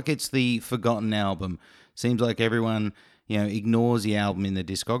seems like it's the forgotten album. Seems like everyone, ignores the album in the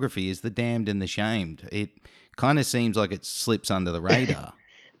discography is The Damned and the Shamed. It kind of seems like it slips under the radar.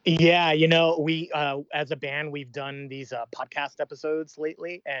 Yeah, we as a band we've done these podcast episodes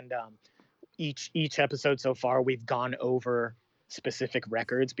lately, and each episode so far we've gone over specific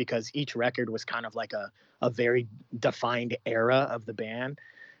records because each record was kind of like a very defined era of the band.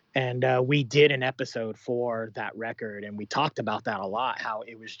 And we did an episode for that record, and we talked about that a lot. How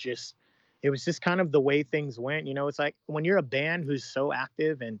it was just kind of the way things went. It's like when you're a band who's so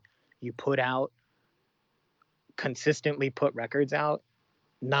active and you consistently put records out.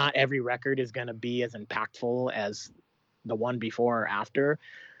 Not every record is going to be as impactful as the one before or after.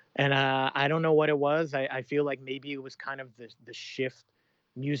 And I don't know what it was. I feel like maybe it was kind of the shift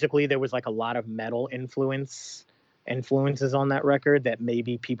musically. There was like a lot of metal influences on that record that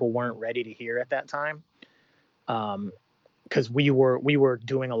maybe people weren't ready to hear at that time. Because we were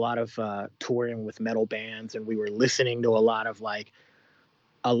doing a lot of touring with metal bands, and we were listening to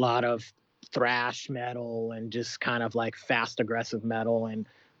a lot of thrash metal and just kind of like fast aggressive metal, and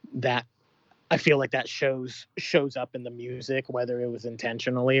that I feel like that shows up in the music, whether it was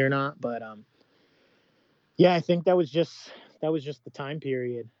intentionally or not. But yeah, I think that was just the time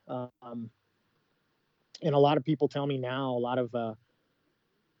period. And a lot of people tell me now, a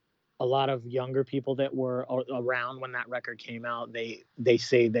lot of younger people that were around when that record came out, they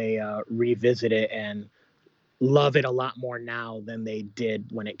say they revisit it and love it a lot more now than they did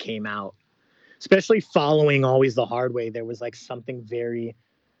when it came out. Especially following Always the Hard Way, there was like something very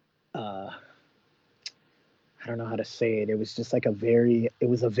I don't know how to say it. It was just like it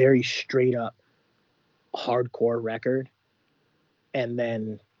was a very straight up hardcore record. And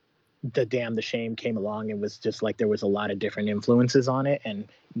then the Damn the Shame came along. It was just like there was a lot of different influences on it, and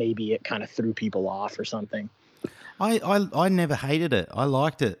maybe it kind of threw people off or something. I never hated it. I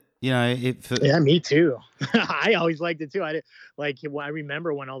liked it. Yeah, me too. I always liked it too. I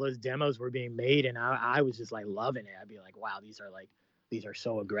remember when all those demos were being made, and I was just like loving it. I'd be like, wow, these are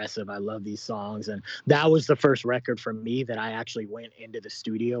so aggressive. I love these songs. And that was the first record for me that I actually went into the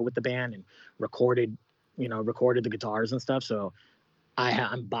studio with the band and recorded, recorded the guitars and stuff. So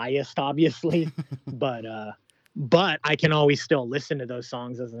I'm biased, obviously, but I can always still listen to those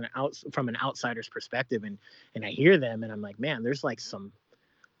songs from an outsider's perspective, and I hear them, and I'm like, man, there's some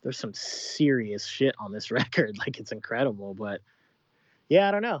serious shit on this record. Like, it's incredible. But yeah,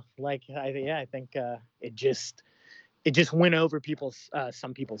 I don't know. Like, I think it just went over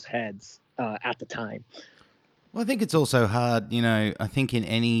some people's heads at the time. Well, I think it's also hard, I think in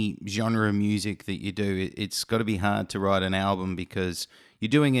any genre of music that you do, it's got to be hard to write an album because you're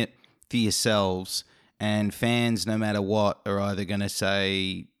doing it for yourselves, and fans, no matter what, are either going to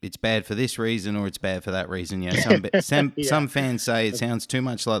say it's bad for this reason or it's bad for that reason. Some Yeah, fans say it sounds too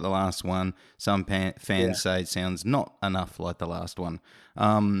much like the last one. Some fans yeah, say it sounds not enough like the last one.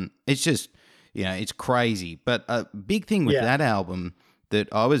 It's just, it's crazy. But a big thing with yeah. that album that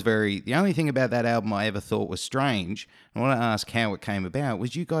the only thing about that album I ever thought was strange, and I want to ask how it came about,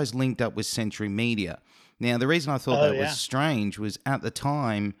 was you guys linked up with Century Media. Now, the reason I thought Oh that was yeah, strange was at the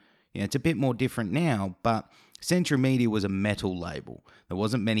time, it's a bit more different now, but Century Media was a metal label. There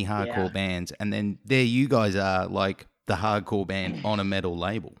wasn't many yeah. hardcore bands, and then there you guys are, like the hardcore band on a metal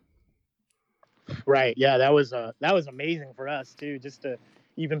label. Right. Yeah, that was amazing for us too, just to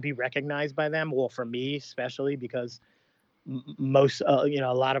even be recognized by them. Well, for me especially because most,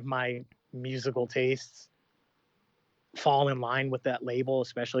 a lot of my musical tastes fall in line with that label,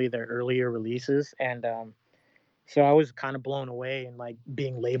 especially their earlier releases. And so I was kind of blown away and like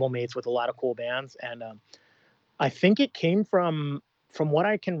being label mates with a lot of cool bands. And I think it came from what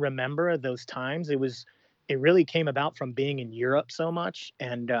I can remember of those times. It really came about from being in Europe so much,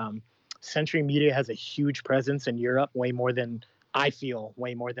 and Century Media has a huge presence in Europe, way more than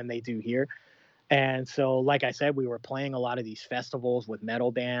they do here. And so, like I said, we were playing a lot of these festivals with metal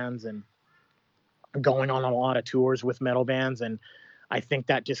bands and going on a lot of tours with metal bands, and I think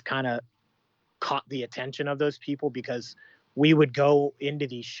that just kind of caught the attention of those people because we would go into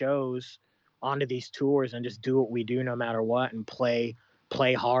these shows, onto these tours, and just do what we do no matter what, and play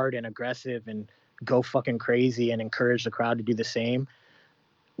hard and aggressive and go fucking crazy and encourage the crowd to do the same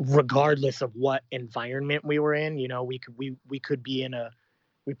regardless of what environment we were in. We could be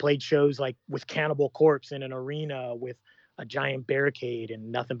we played shows like with Cannibal Corpse in an arena with a giant barricade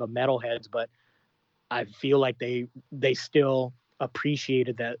and nothing but metalheads, but I feel like they still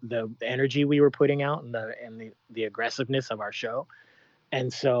appreciated the energy we were putting out and the aggressiveness of our show.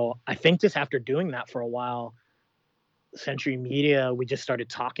 And so I think just after doing that for a while, Century Media, we just started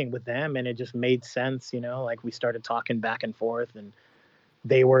talking with them, and it just made sense. Like we started talking back and forth, and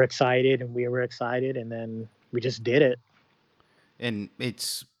they were excited and we were excited, and then we just did it. And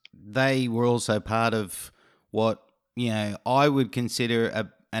they were also part of what, I would consider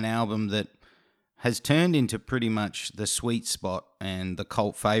an album that has turned into pretty much the sweet spot and the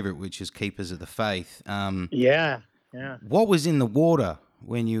cult favorite, which is Keepers of the Faith. Yeah, yeah. What was in the water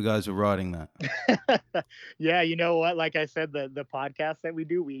when you guys were writing that? Yeah, you know what? Like I said, the podcast that we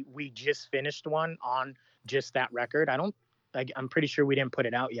do, we just finished one on just that record. I'm pretty sure we didn't put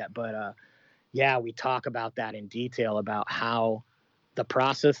it out yet, but yeah, we talk about that in detail about how the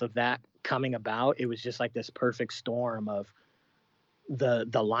process of that coming about. It was just like this perfect storm of the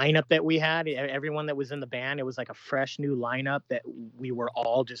lineup that we had. Everyone that was in the band, it was like a fresh new lineup that we were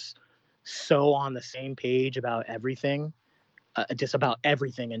all just so on the same page about everything, just about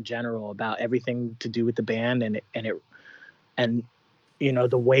everything in general, about everything to do with the band, and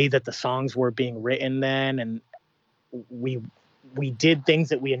the way that the songs were being written then, and we we did things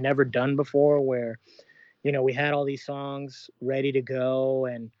that we had never done before, where we had all these songs ready to go,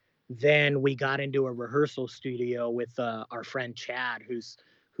 and then we got into a rehearsal studio with our friend Chad, who's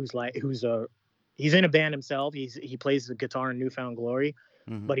a he's in a band himself. He plays the guitar in Newfound Glory,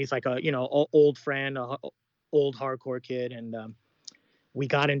 Mm-hmm. but he's like a old friend, old hardcore kid, and we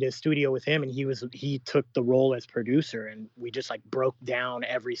got into a studio with him, and he took the role as producer, and we just like broke down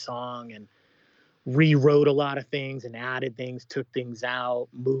every song and rewrote a lot of things and added things, took things out,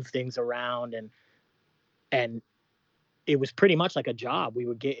 moved things around, and it was pretty much like a job. We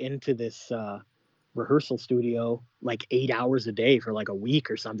would get into this rehearsal studio like 8 hours a day for like a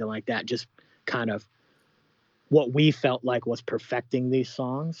week or something like that, just kind of what we felt like was perfecting these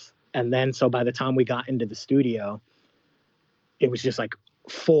songs. And then so by the time we got into the studio, it was just like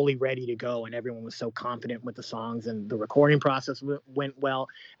fully ready to go, and everyone was so confident with the songs, and the recording process went well,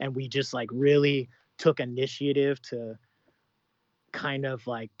 and we just like really took initiative to kind of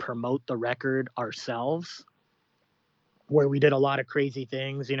like promote the record ourselves, where we did a lot of crazy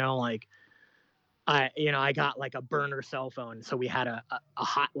things, like I got like a burner cell phone, so we had a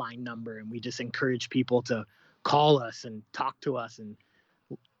hotline number, and we just encouraged people to call us and talk to us and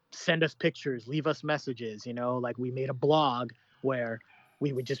send us pictures, leave us messages. Like we made a blog where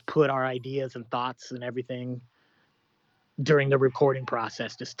we would just put our ideas and thoughts and everything during the recording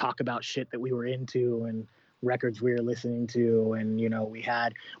process, just talk about shit that we were into and records we were listening to. And we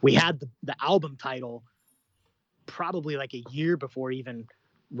had the album title probably like a year before even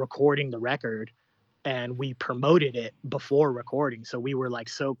recording the record, and we promoted it before recording, so we were like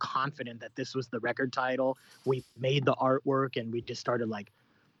so confident that this was the record title. We made the artwork, and we just started like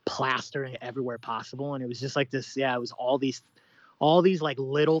plastering it everywhere possible, and it was just like this. Yeah, it was all these like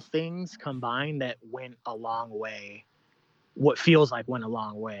little things combined that went a long way, what feels like went a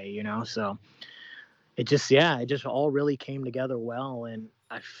long way, so it just all really came together well, and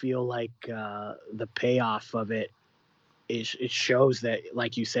I feel like the payoff of it shows that,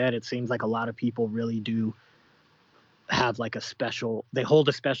 like you said, it seems like a lot of people really do have like they hold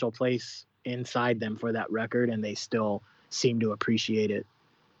a special place inside them for that record, and they still seem to appreciate it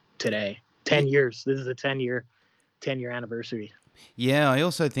today. 10 years. This is a 10-year anniversary. Yeah, I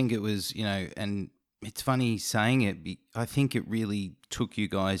also think it was, and it's funny saying it. I think it really took you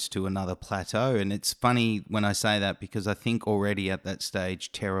guys to another plateau. And it's funny when I say that because I think already at that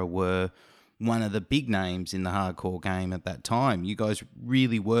stage, Terror were one of the big names in the hardcore game at that time. You guys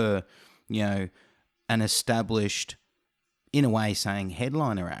really were, an established, in a way, saying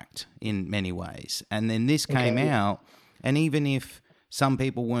headliner act in many ways. And then this came Okay. out, and even if some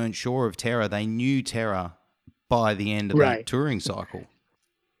people weren't sure of Terror, they knew Terror by the end of that Right. touring cycle.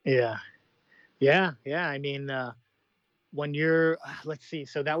 Yeah. Yeah. I mean, when you're, let's see,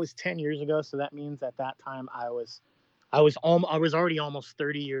 so that was 10 years ago. So that means at that time I was already almost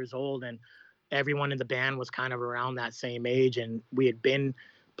 30 years old, and everyone in the band was kind of around that same age, and we had been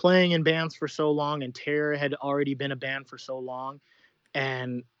playing in bands for so long, and Terror had already been a band for so long,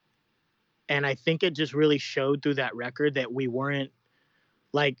 and I think it just really showed through that record that we weren't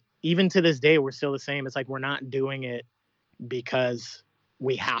like, even to this day we're still the same. It's like we're not doing it because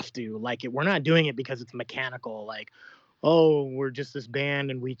we have to. Like we're not doing it because it's mechanical. Like, oh, we're just this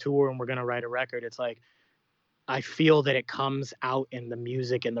band and we tour and we're gonna write a record. It's like I feel that it comes out in the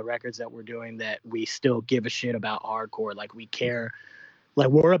music and the records that we're doing that we still give a shit about hardcore. Like we care. Like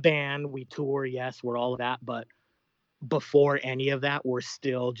we're a band, we tour, yes, we're all of that, but before any of that, we're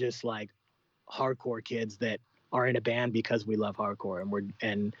still just like hardcore kids that are in a band because we love hardcore,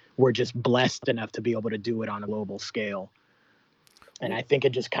 and we're just blessed enough to be able to do it on a global scale. And I think it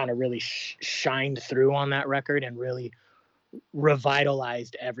just kind of really shined through on that record and really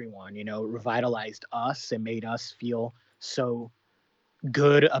revitalized everyone, revitalized us and made us feel so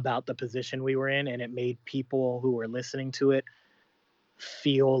good about the position we were in, and it made people who were listening to it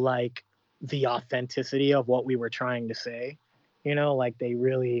feel like the authenticity of what we were trying to say. You know, like they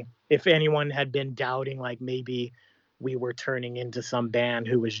really, if anyone had been doubting, like maybe we were turning into some band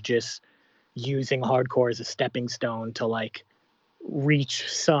who was just using hardcore as a stepping stone to like reach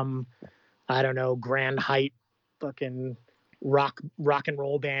some, I don't know, grand height fucking rock and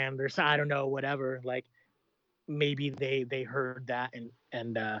roll band or so, I don't know, whatever. Like maybe they heard that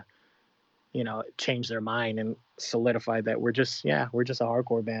and you know, changed their mind and solidified that we're just a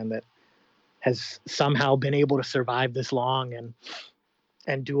hardcore band that has somehow been able to survive this long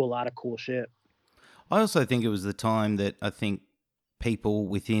and do a lot of cool shit. I also think it was the time that I think people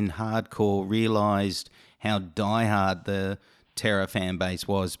within hardcore realised how diehard the Terror fan base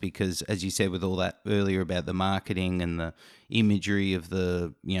was, because, as you said, with all that earlier about the marketing and the imagery of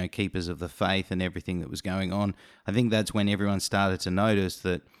the, you know, keepers of the faith and everything that was going on, I think that's when everyone started to notice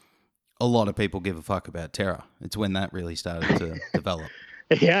that a lot of people give a fuck about Terror. It's when that really started to develop.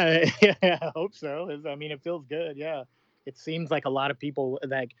 Yeah, I hope so. I mean, it feels good. Yeah, it seems like a lot of people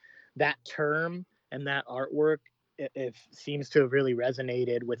like that term and that artwork. It seems to have really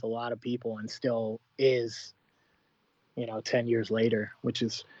resonated with a lot of people and still is. You know, 10 years later, which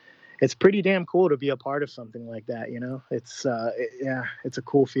is it's pretty damn cool to be a part of something like that. You know, yeah, it's a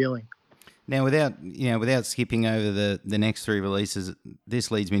cool feeling. Now, without skipping over the next three releases,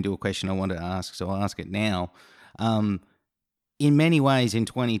 this leads me into a question I wanted to ask, so I'll ask it now. Um, in many ways, in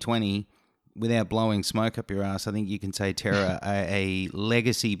 2020, without blowing smoke up your ass, I think you can say Terror are a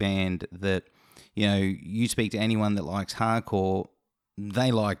legacy band that, you know, you speak to anyone that likes hardcore, they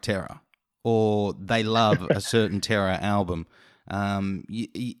like Terror, or they love a certain Terror album.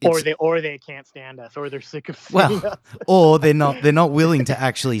 It's Or they can't stand us, or they're sick of seeing well, us. or they're not willing to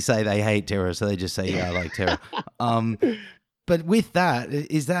actually say they hate Terror, so they just say, yeah, I like Terror. Um, but with that,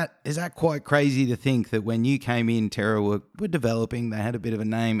 is that quite crazy to think that when you came in, Terror were developing, they had a bit of a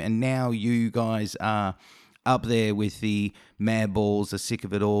name, and now you guys are up there with the Madballs, the Sick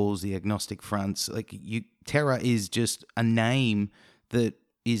of It Alls, the Agnostic Fronts. Like, Terror is just a name that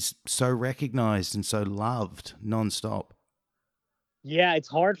is so recognized and so loved nonstop. Yeah, it's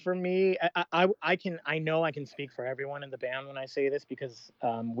hard for me. I know I can speak for everyone in the band when I say this because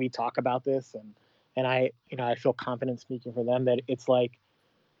we talk about this and I you know I feel confident speaking for them that it's like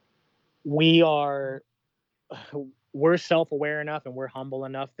we are we're self aware enough and we're humble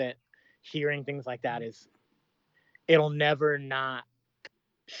enough that hearing things like that is it'll never not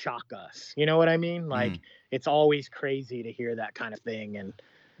shock us. You know what I mean? Like Mm. it's always crazy to hear that kind of thing and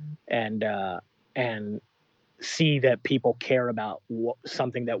and see that people care about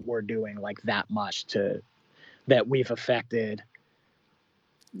something that we're doing like that much to that we've affected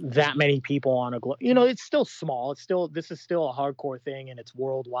that many people on a you know, it's still small, it's still this is still a hardcore thing and it's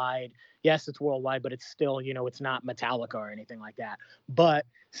worldwide. Yes, it's worldwide, but it's still, you know, it's not Metallica or anything like that, but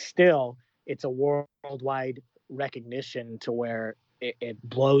still it's a worldwide recognition to where it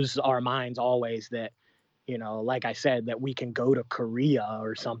blows our minds always that, you know, like I said, that we can go to Korea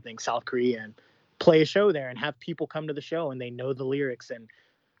or something, South Korea, and play a show there and have people come to the show and they know the lyrics and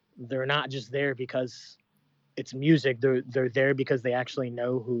they're not just there because it's music. They're there because they actually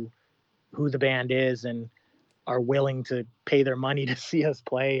know who the band is and are willing to pay their money to see us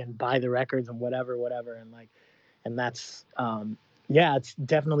play and buy the records and whatever and like and that's yeah, it's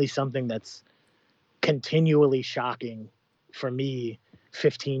definitely something that's continually shocking for me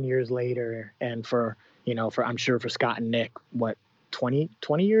 15 years later and for you know for I'm sure for Scott and Nick what 20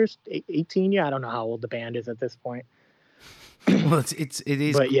 years 18, yeah, I don't know how old the band is at this point. Well,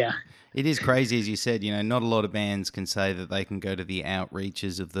 But yeah. it is crazy, as you said. You know, not a lot of bands can say that they can go to the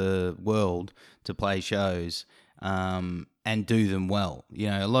outreaches of the world to play shows and do them well. You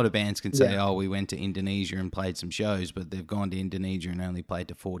know, a lot of bands can say, Yeah. "Oh, we went to Indonesia and played some shows," but they've gone to Indonesia and only played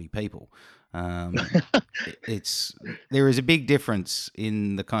to 40 people. Um, it's there is a big difference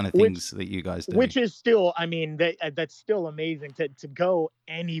in the kind of which things that you guys do. which is still, I mean, that's still amazing to go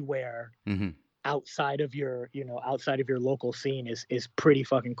anywhere Hmm. outside of your, you know, outside of your local scene is pretty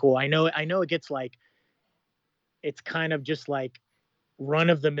fucking cool. I know it gets like it's kind of just like run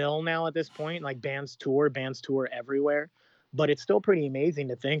of the mill now at this point. Like bands tour everywhere, but it's still pretty amazing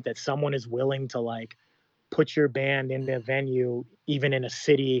to think that someone is willing to like put your band in a venue, even in a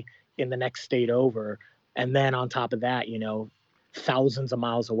city in the next state over, and then on top of that, you know, thousands of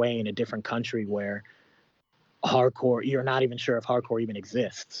miles away in a different country where hardcore you're not even sure if hardcore even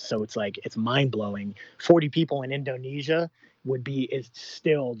exists. So it's like it's mind blowing. 40 people in Indonesia would be is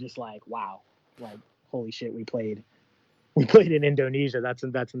still just like wow, like holy shit, we played in Indonesia. That's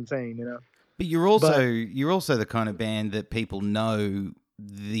insane, you know. But you're But also the kind of band that people know.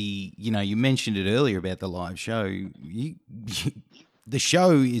 You mentioned it earlier about the live show. The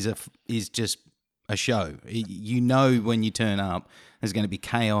show is just a show. You know when you turn up, there's going to be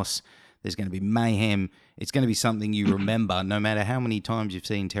chaos. There's going to be mayhem. It's going to be something you remember, no matter how many times you've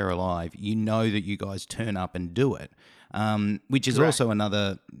seen Terror live. You know that you guys turn up and do it, which is right. also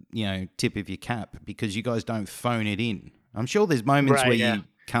another tip of your cap, because you guys don't phone it in. I'm sure there's moments where Right, yeah. you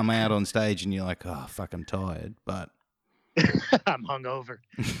come out on stage and you're like, oh fuck, I'm tired, but I'm hungover.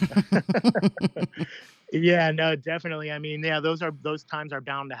 Yeah, no, definitely. I mean, yeah, those times are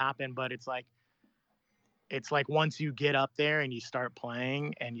bound to happen, but it's like once you get up there and you start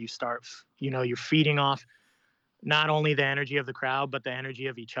playing and you start, you're feeding off not only the energy of the crowd but the energy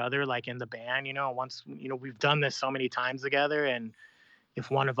of each other, like in the band. Once we've done this so many times together, and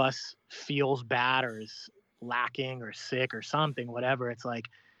if one of us feels bad or is lacking or sick or something, whatever, it's like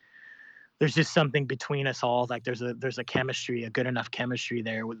there's just something between us all. Like there's a chemistry, a good enough chemistry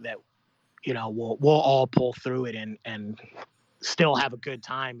there that we'll all pull through it and still have a good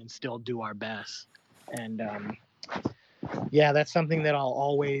time and still do our best. And yeah, that's something that I'll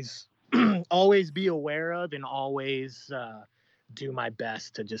always always be aware of, and always do my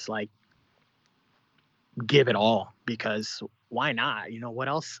best to just like give it all, because why not? What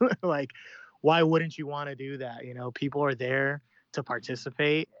else? Like, why wouldn't you want to do that? People are there to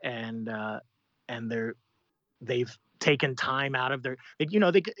participate, and they've taken time out of their, it's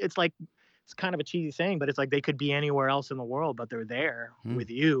kind of a cheesy saying, but it's like they could be anywhere else in the world, but they're there with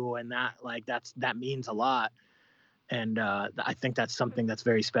you, and that means a lot. And I think that's something that's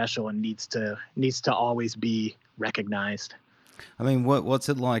very special and needs to always be recognized. I mean, what's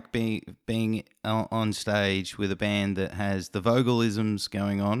it like being on stage with a band that has the vocalisms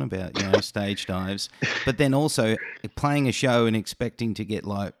going on about stage dives, but then also playing a show and expecting to get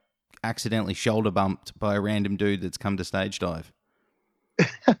like accidentally shoulder bumped by a random dude that's come to stage dive?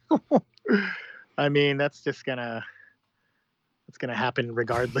 I mean, that's just gonna it's gonna happen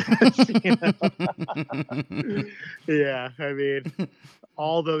regardless. Yeah, I mean,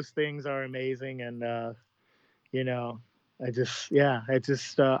 all those things are amazing, and you know, I'm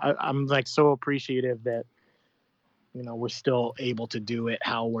like so appreciative that we're still able to do it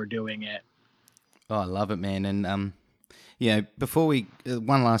how we're doing it. Oh, I love it, man. And before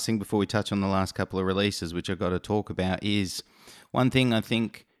one last thing before we touch on the last couple of releases, which I got to talk about, is one thing I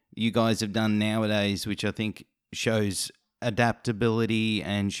think you guys have done nowadays, which I think shows adaptability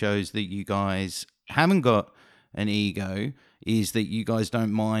and shows that you guys haven't got an ego, is that you guys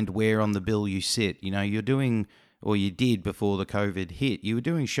don't mind where on the bill you sit. You're doing, or you did before the COVID hit, you were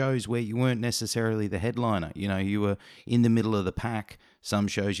doing shows where you weren't necessarily the headliner. You were in the middle of the pack. Some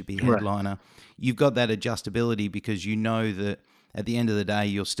shows you'd be Right. headliner. You've got that adjustability because you know that at the end of the day,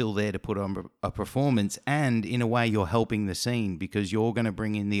 you're still there to put on a performance, and in a way, you're helping the scene because you're going to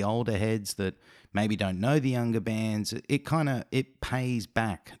bring in the older heads that maybe don't know the younger bands. It pays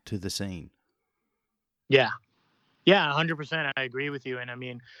back to the scene. Yeah. Yeah, 100%. I agree with you, and I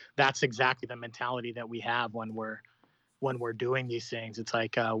mean that's exactly the mentality that we have when we're doing these things. It's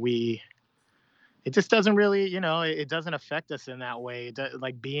like it just doesn't really, it doesn't affect us in that way.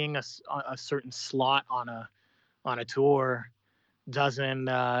 Like being a certain slot on a tour doesn't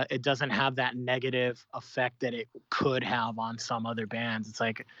have that negative effect that it could have on some other bands. It's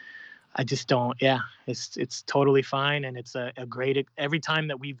like I just don't. Yeah, it's totally fine, and it's a great. Every time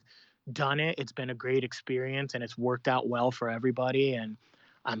that we've done it, it's been a great experience, and it's worked out well for everybody. And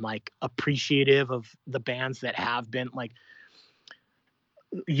I'm like appreciative of the bands that have been like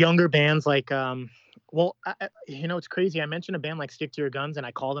younger bands, like well, it's crazy. I mentioned a band like Stick to Your Guns, and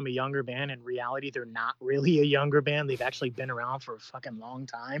I call them a younger band. In reality, they're not really a younger band. They've actually been around for a fucking long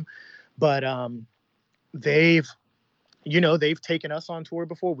time, but they've they've taken us on tour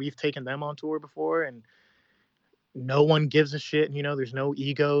before. We've taken them on tour before, and no one gives a shit. There's no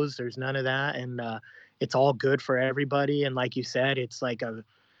egos. There's none of that, and it's all good for everybody. And like you said, it's like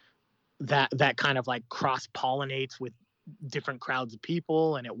that kind of like cross pollinates with different crowds of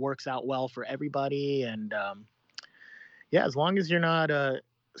people, and it works out well for everybody. And yeah, as long as you're not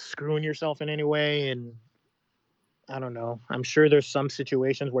screwing yourself in any way. And I don't know, I'm sure there's some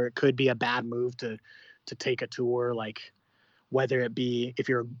situations where it could be a bad move to take a tour, like whether it be if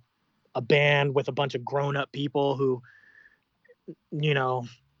you're a band with a bunch of grown-up people who you know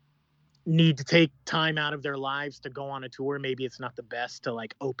need to take time out of their lives to go on a tour. Maybe it's not the best to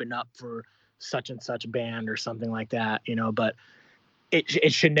like open up for such and such band or something like that, but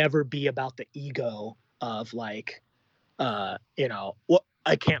it should never be about the ego of like,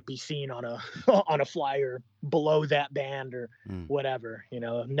 I can't be seen on a on a flyer below that band or Mm. whatever.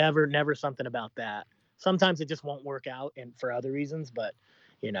 Never something about that. Sometimes it just won't work out, and for other reasons, but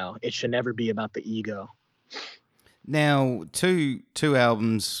it should never be about the ego. Now, two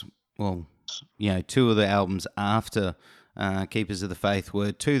albums. Well, two of the albums after Keepers of the Faith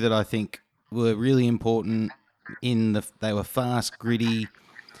were two that I think were really important. They were fast, gritty,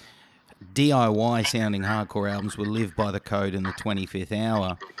 DIY sounding hardcore albums. Were Live by the Code and the 25th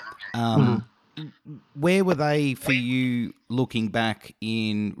Hour. Mhm. Where were they for you looking back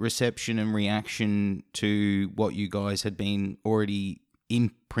in reception and reaction to what you guys had been already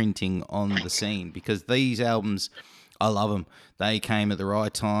imprinting on the scene? Because these albums, I love them. They came at the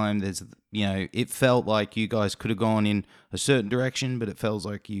right time. It felt like you guys could have gone in a certain direction, but it felt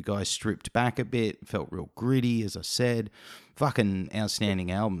like you guys stripped back a bit. It felt real gritty, as I said. Fucking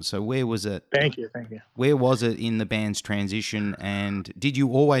outstanding albums. So where was it? Thank you. Where was it in the band's transition, and did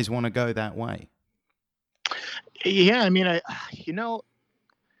you always want to go that way? Yeah, I mean, you know,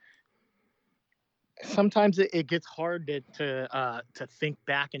 sometimes it gets hard to think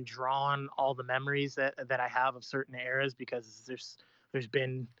back and draw on all the memories that I have of certain eras because there's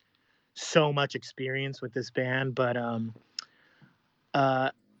been so much experience with this band, but uh,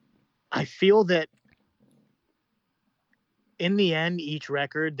 I feel that in the end, each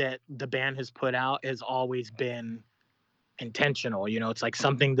record that the band has put out has always been intentional. It's like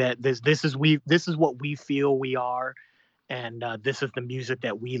something that this is what we feel we are, and this is the music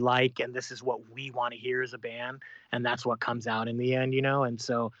that we like, and this is what we want to hear as a band, and that's what comes out in the end. And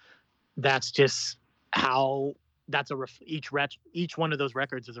so that's just how each one of those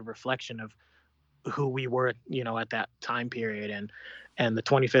records is a reflection of who we were, at that time period, and the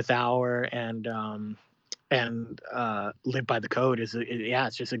 25th Hour and Live by the Code yeah,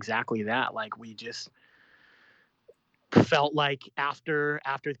 it's just exactly that. Like we just felt like after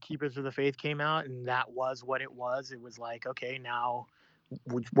Keepers of the Faith came out, and that was what it was. It was like, okay, now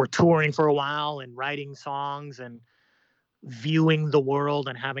we're touring for a while and writing songs and viewing the world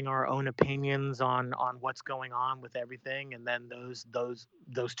and having our own opinions on what's going on with everything. And then those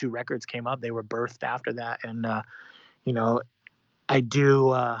two records came up. They were birthed after that, and you know, I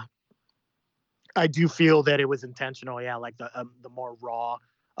do I do feel that it was intentional. Yeah, like the more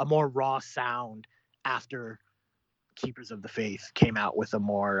raw sound after Keepers of the Faith came out with a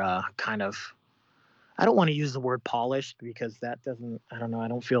more kind of, I don't want to use the word polished because that doesn't, I don't know, I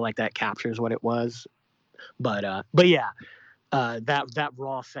don't feel like that captures what it was. But yeah, that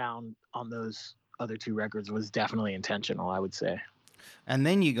raw sound on those other two records was definitely intentional, I would say. And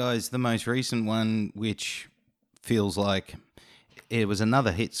then you guys, the most recent one, which feels like it was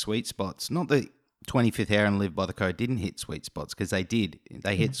another hit, Sweet Spots. Not that 25th Hour and Live by the Code didn't hit sweet spots, because they did.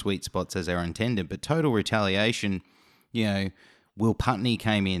 They hit sweet spots as they were intended. But Total Retaliation, Will Putney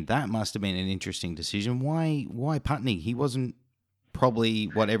came in. That must have been an interesting decision. Why Putney? He wasn't probably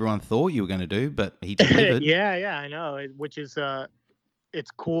what everyone thought you were going to do, but he delivered. Yeah, I know. Which is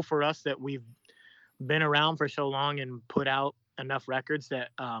it's cool for us that we've been around for so long and put out enough records that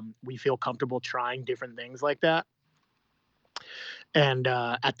we feel comfortable trying different things like that. And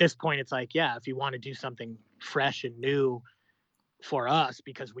at this point, it's like, yeah, if you want to do something fresh and new for us,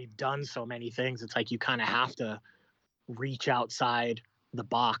 because we've done so many things, it's like you kind of have to reach outside the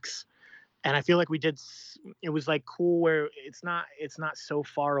box. And I feel like we did. It was like cool where it's not so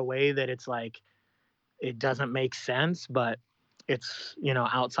far away that it's like it doesn't make sense, but it's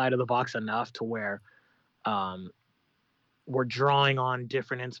outside of the box enough to where um, we're drawing on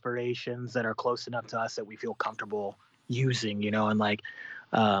different inspirations that are close enough to us that we feel comfortable using, and like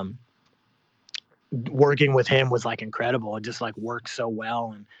um, working with him was like incredible. It just like worked so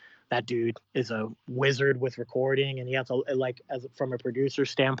well. And that dude is a wizard with recording, and he has a, like, as from a producer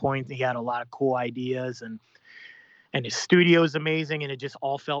standpoint, he had a lot of cool ideas, and his studio is amazing, and it just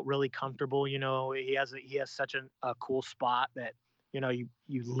all felt really comfortable. He has such a cool spot that you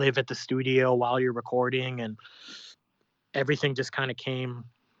live at the studio while you're recording, and everything just kind of came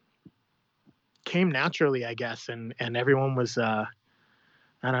naturally, I guess. And everyone was I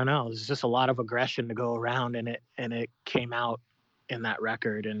don't know, it was just a lot of aggression to go around, and it came out in that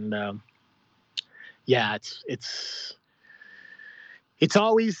record. And yeah, it's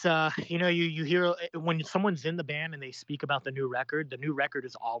always you hear when someone's in the band and they speak about the new record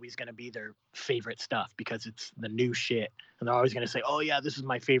is always going to be their favorite stuff because it's the new shit, and they're always going to say, oh yeah, this is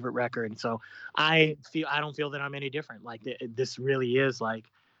my favorite record. And so I don't feel that I'm any different. Like this really is like,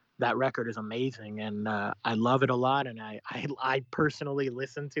 that record is amazing, and I love it a lot, and I personally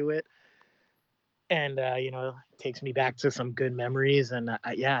listen to it, and it takes me back to some good memories. And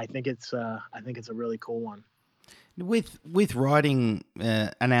yeah, I think it's a really cool one. With writing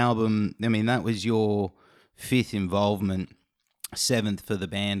an album, I mean, that was your fifth involvement, seventh for the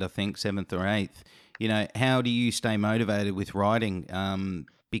band, I think, seventh or eighth. You know, how do you stay motivated with writing?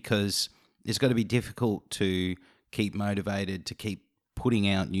 Because it's got to be difficult to keep motivated to keep putting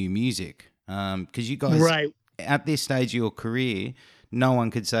out new music. Because you guys, Right. at this stage of your career, no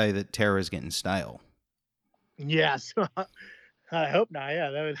one could say that Terror's getting stale. Yes. I hope not. Yeah,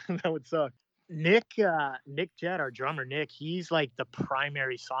 that would that would suck. Nick Jett, our drummer Nick, he's like the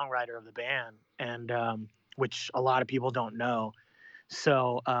primary songwriter of the band, and which a lot of people don't know.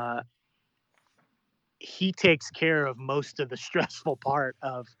 So he takes care of most of the stressful part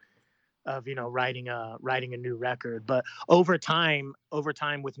of writing a new record. But over time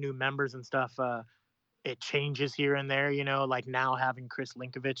with new members and stuff, it changes here and there. Like now having Chris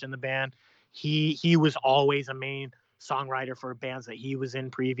Linkovich in the band, he was always a main songwriter for bands that he was in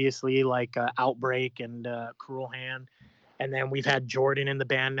previously, like Outbreak and Cruel Hand. And then we've had Jordan in the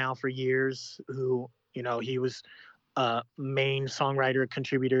band now for years, who he was a main songwriter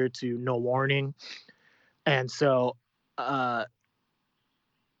contributor to No Warning. And so uh,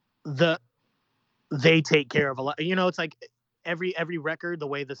 the they take care of a lot. It's like every record, the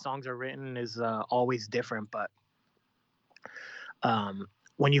way the songs are written is always different, but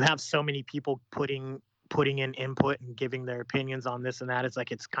when you have so many people putting in input and giving their opinions on this and that, it's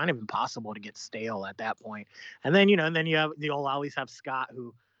like it's kind of impossible to get stale at that point. And then you'll always have Scott,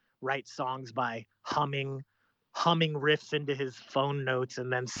 who writes songs by humming riffs into his phone notes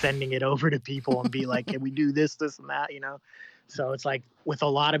and then sending it over to people and be like, can we do this and that. So it's like with a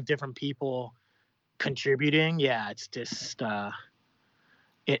lot of different people contributing, yeah, it's just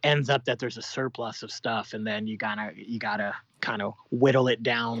it ends up that there's a surplus of stuff, and then you gotta kind of whittle it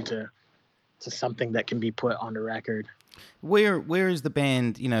down to something that can be put on the record. Where is the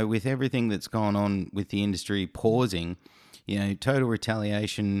band? You know, with everything that's gone on with the industry pausing, you know, Total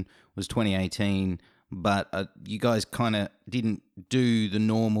Retaliation was 2018, but you guys kind of didn't do the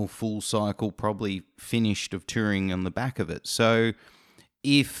normal full cycle, probably finished of touring on the back of it. So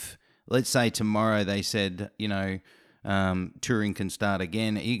if, let's say tomorrow they said, you know, touring can start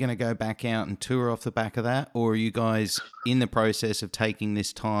again, are you going to go back out and tour off the back of that? Or are you guys in the process of taking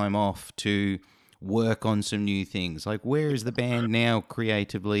this time off to work on some new things? Like, where is the band now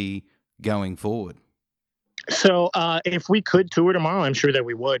creatively going forward? So if we could tour tomorrow, I'm sure that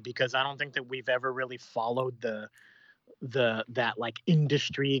we would, because I don't think that we've ever really followed that like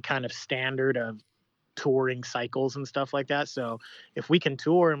industry kind of standard of touring cycles and stuff like that. So if we can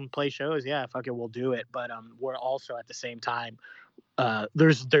tour and play shows, yeah, fuck it, we'll do it. But we're also at the same time,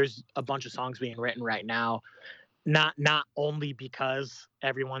 there's a bunch of songs being written right now, not only because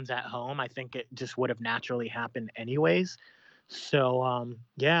everyone's at home. I think it just would have naturally happened anyways. So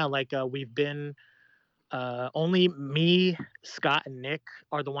yeah, like we've been only me, Scott, and Nick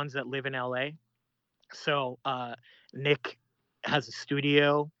are the ones that live in LA. So Nick has a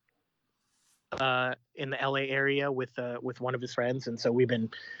studio in the LA area with one of his friends, and so we've been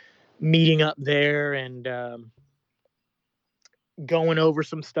meeting up there and going over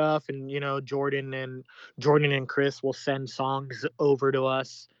some stuff. And Jordan and Chris will send songs over to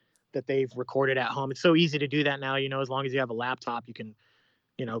us that they've recorded at home. It's so easy to do that now. As long as you have a laptop, you can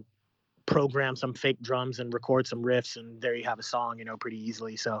you know program some fake drums and record some riffs, and there you have a song, pretty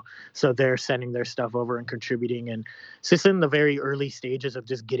easily. So they're sending their stuff over and contributing, and it's just in the very early stages of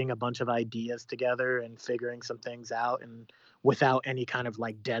just getting a bunch of ideas together and figuring some things out, and without any kind of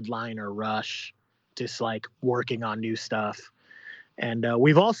like deadline or rush, just like working on new stuff. And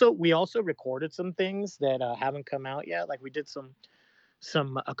we also recorded some things that haven't come out yet. Like we did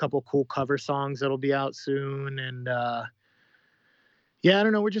a couple cool cover songs that'll be out soon. And yeah, I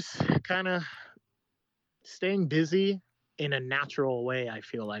don't know, we're just kind of staying busy in a natural way, I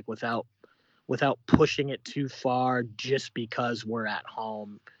feel like, without pushing it too far, just because we're at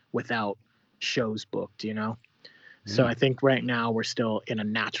home without shows booked. So I think right now we're still in a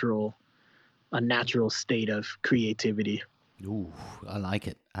natural state of creativity. Ooh, I like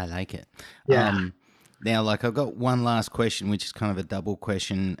it. I like it. Yeah. Now, like, I've got one last question, which is kind of a double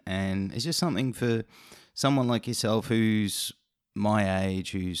question, and it's just something for someone like yourself who's my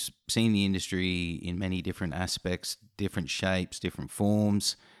age, who's seen the industry in many different aspects, different shapes, different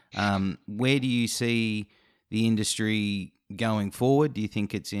forms. Where do you see the industry going forward? Do you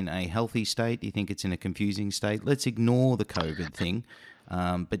think it's in a healthy state? Do you think it's in a confusing state? Let's ignore the COVID thing.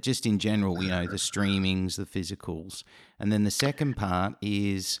 But just in general, the streamings, the physicals. And then the second part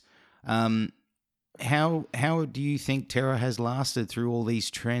is how do you think Terra has lasted through all these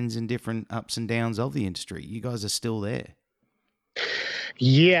trends and different ups and downs of the industry? You guys are still there.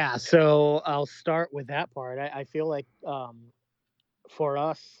 Yeah, so I'll start with that part. I feel like for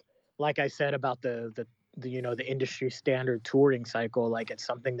us, like I said about the the industry standard touring cycle, like it's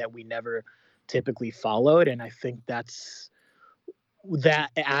something that we never typically followed, and I think that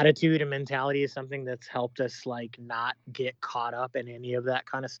attitude and mentality is something that's helped us like not get caught up in any of that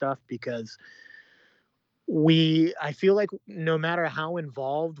kind of stuff because we I feel like no matter how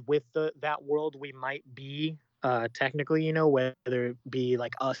involved with that world we might be technically, whether it be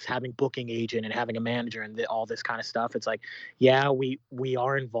like us having booking agent and having a manager and all this kind of stuff, it's like, yeah, we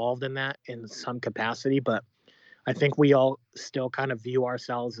are involved in that in some capacity, but I think we all still kind of view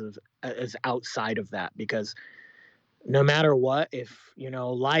ourselves as outside of that because no matter what, if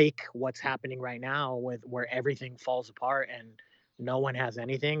like what's happening right now with where everything falls apart and no one has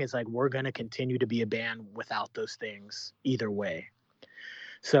anything, it's like we're going to continue to be a band without those things either way.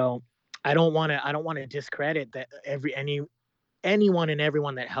 So I don't want to discredit that anyone and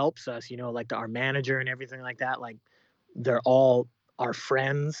everyone that helps us, like our manager and everything like that, like they're all our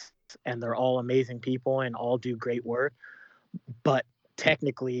friends and they're all amazing people and all do great work. But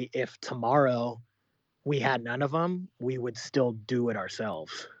technically, if tomorrow we had none of them, we would still do it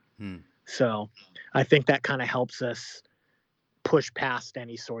ourselves. Hmm. So I think that kind of helps us push past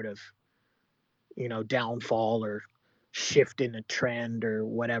any sort of, downfall or shift in a trend or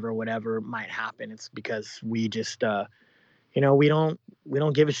whatever might happen. It's because we just, we don't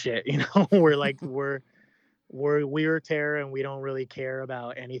give a shit. We're like, we're terror and we don't really care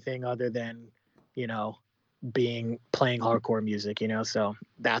about anything other than, you know, playing hardcore music, so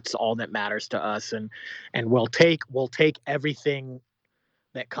that's all that matters to us, and we'll take everything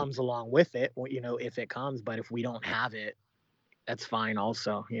that comes along with it, if it comes, but if we don't have it, that's fine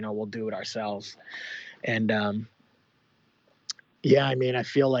also, we'll do it ourselves. And yeah, I mean, I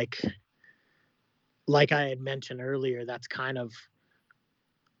feel like I had mentioned earlier, that's kind of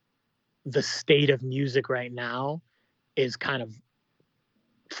the state of music right now, is kind of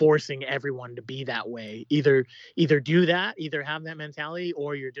forcing everyone to be that way. Either do that, either have that mentality,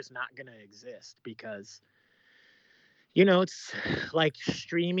 or you're just not going to exist because it's like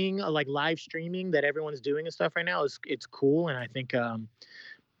streaming, like live streaming that everyone's doing and stuff right now, is it's cool, and I think I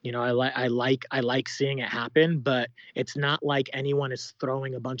like seeing it happen, but it's not like anyone is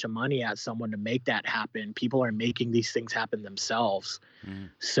throwing a bunch of money at someone to make that happen. People are making these things happen themselves. Hmm.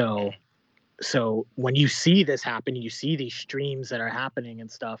 So when you see this happen, you see these streams that are happening and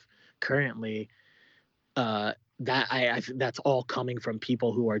stuff currently, that's all coming from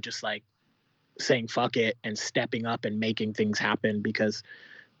people who are just like saying fuck it and stepping up and making things happen because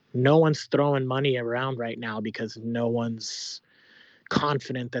no one's throwing money around right now because no one's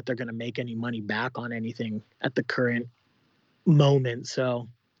confident that they're going to make any money back on anything at the current moment. So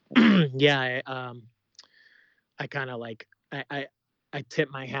yeah, I kind of like I tip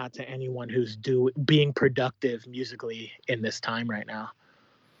my hat to anyone who's being productive musically in this time right now.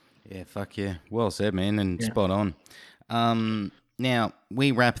 Yeah, fuck yeah. Well said, man, and Yeah. spot on. Now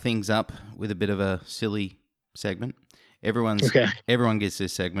we wrap things up with a bit of a silly segment. Everyone's Okay. everyone gets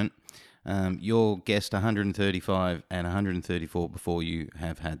this segment. You're guessed 135 and 134 before you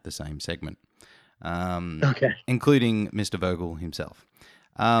have had the same segment, Okay. including Mr. Vogel himself.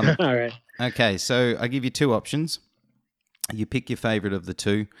 All right. Okay, so I give you two options. You pick your favorite of the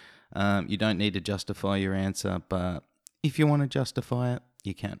two. You don't need to justify your answer, but if you want to justify it,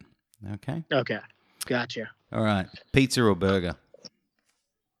 you can. Okay? Okay. Gotcha. All right. Pizza or burger?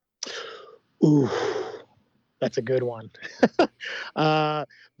 Ooh, that's a good one. uh,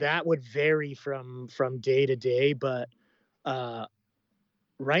 that would vary from day to day, but uh,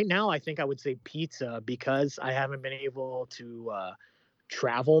 right now I think I would say pizza because I haven't been able to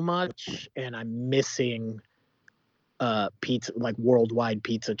travel much, and I'm missing pizza, like worldwide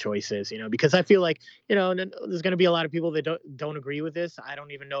pizza choices, because I feel like, there's going to be a lot of people that don't agree with this. I don't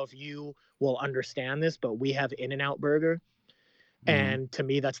even know if you will understand this, but we have In-N-Out Burger, Mm-hmm. and to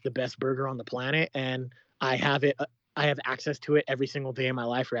me that's the best burger on the planet, and I have it I have access to it every single day of my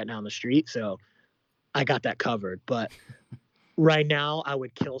life right now on the street, so I got that covered. But right now I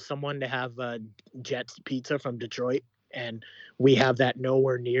would kill someone to have Jet's Pizza from Detroit, and we have that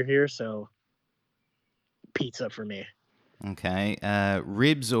nowhere near here, so pizza for me. Okay.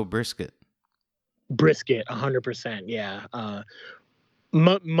 Ribs or brisket? Brisket, 100%. Yeah.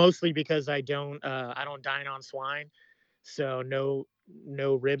 Mostly because I don't dine on swine, so no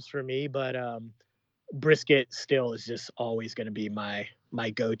ribs for me. But brisket still is just always going to be my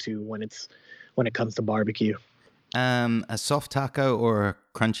go-to when it comes to barbecue. A soft taco or a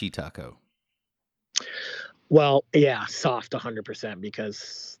crunchy taco? Well, yeah, soft, 100%,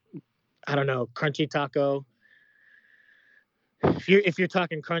 because I don't know, crunchy taco. If you're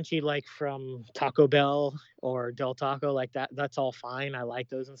talking crunchy like from Taco Bell or Del Taco like that, that's all fine. I like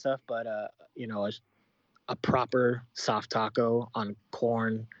those and stuff, but a proper soft taco on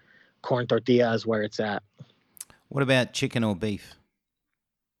corn tortilla is where it's at. What about chicken or beef?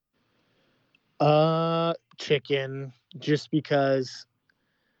 Chicken, just because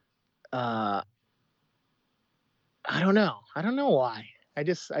uh I don't know. I don't know why.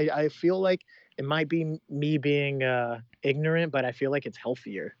 I feel like it might be me being ignorant, but I feel like it's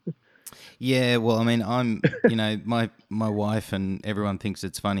healthier. Yeah, well, I mean, my wife and everyone thinks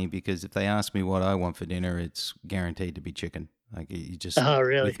it's funny because if they ask me what I want for dinner, it's guaranteed to be chicken. Like you just Oh,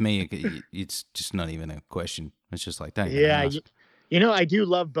 really? with me, it's just not even a question. It's just like, don't even Yeah, ask. I do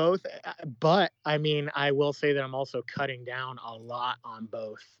love both, but I mean, I will say that I'm also cutting down a lot on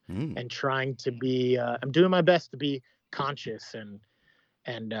both Mm. and trying to be. I'm doing my best to be conscious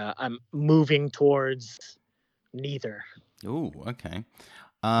and I'm moving towards neither. Ooh, okay.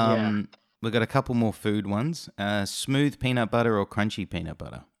 Yeah, We've got a couple more food ones. Smooth peanut butter or crunchy peanut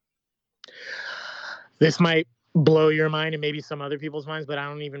butter? this might blow your mind and maybe some other people's minds, but I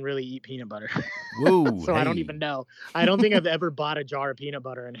don't even really eat peanut butter, Whoa, so I don't even hey, know. I don't think I've ever bought a jar of peanut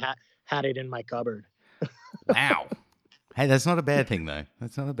butter and had it in my cupboard. wow. Hey, that's not a bad thing though.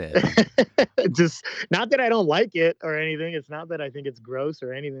 That's not a bad thing. Just not that I don't like it or anything. It's not that I think it's gross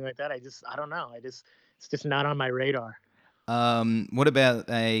or anything like that. I don't know. It's just not on my radar. What about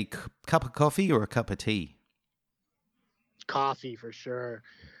a cup of coffee or a cup of tea? Coffee for sure,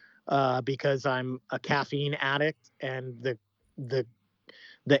 because I'm a caffeine addict, and the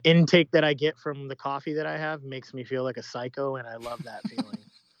the intake that I get from the coffee that I have makes me feel like a psycho, and I love that feeling.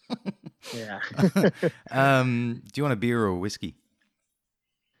 Yeah. Do you want a beer or a whiskey?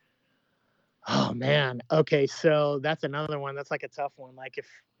 Oh man. Okay, so that's another one. That's like a tough one. Like if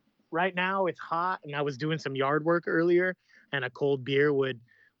right now it's hot and I was doing some yard work earlier, and a cold beer would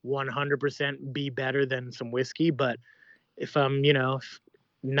 100% be better than some whiskey, but if I'm,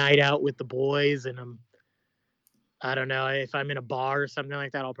 night out with the boys and I don't know, if I'm in a bar or something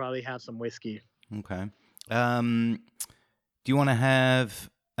like that, I'll probably have some whiskey. Okay. Do you want to have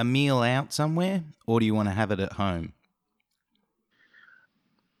a meal out somewhere or do you want to have it at home?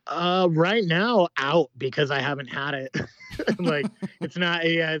 Right now out because I haven't had it. Like it's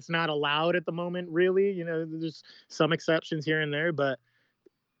not allowed at the moment really. There's some exceptions here and there, but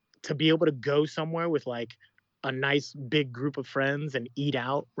to be able to go somewhere with like a nice big group of friends and eat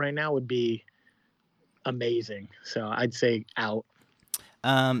out right now would be amazing. So I'd say out.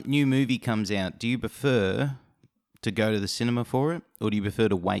 New movie comes out. Do you prefer to go to the cinema for it or do you prefer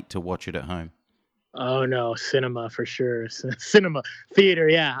to wait to watch it at home? Oh no, cinema for sure. Cinema, theater.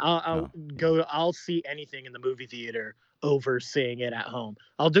 Yeah, I'll Oh, go. I'll see anything in the movie theater over seeing it at home.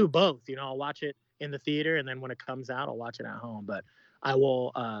 I'll do both. I'll watch it in the theater, and then when it comes out, I'll watch it at home. But I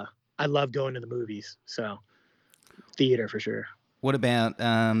will. I love going to the movies, so theater for sure. what about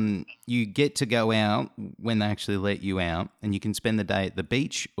you get to go out when they actually let you out and you can spend the day at the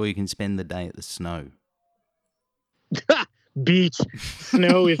beach or you can spend the day at the snow? Beach,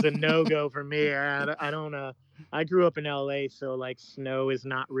 snow is a no go for me. I don't. I grew up in LA, so like snow is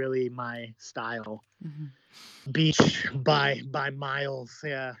not really my style. Beach by miles.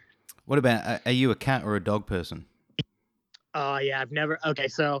 Yeah. What about, are you a cat or a dog person? Oh yeah, I've never. Okay,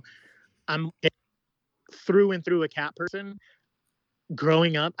 so I'm through and through a cat person.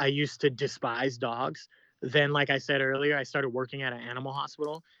 Growing up, I used to despise dogs. Then, like I said earlier, I started working at an animal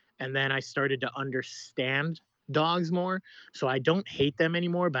hospital, and then I started to understand dogs more. So I don't hate them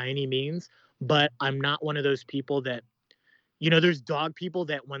anymore by any means, but I'm not one of those people that, there's dog people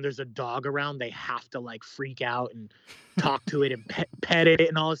that when there's a dog around, they have to like freak out and talk to it and pet it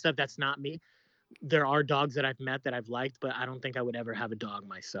and all this stuff. That's not me. There are dogs that I've met that I've liked, but I don't think I would ever have a dog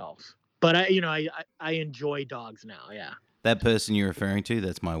myself. But I enjoy dogs now. Yeah. That person you're referring to,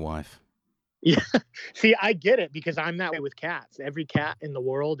 that's my wife. Yeah. See, I get it because I'm that way with cats. Every cat in the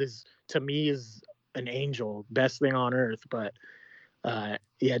world is to me is an angel, best thing on earth. But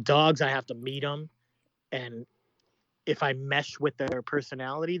yeah, dogs I have to meet them, and if I mesh with their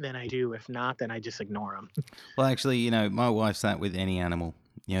personality, then I do. If not, then I just ignore them. Well, actually, my wife's that with any animal.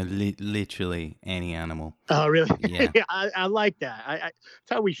 Literally any animal. Oh, really? Yeah. Yeah, I like that. That's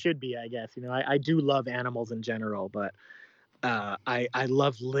how we should be, I guess. I do love animals in general, but I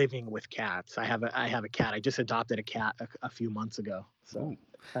love living with cats. I have a cat. I just adopted a cat a few months ago, so Ooh.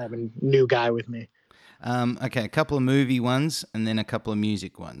 I have a new guy with me. Okay, a couple of movie ones and then a couple of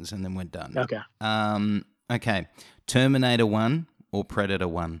music ones, and then we're done. Okay. Okay, Terminator 1 or Predator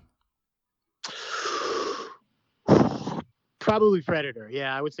 1? Probably Predator.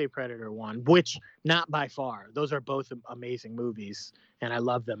 Yeah, I would say Predator one, which not by far. Those are both amazing movies, and I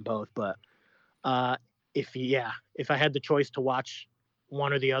love them both. But uh, if I had the choice to watch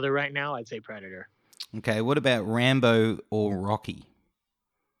one or the other right now, I'd say Predator. Okay, what about Rambo or Rocky?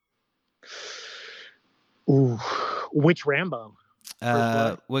 Ooh, which Rambo? First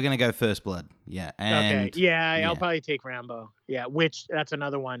Blood. We're gonna go First Blood. Yeah, Okay, and yeah, I'll yeah. probably take Rambo. Yeah, which that's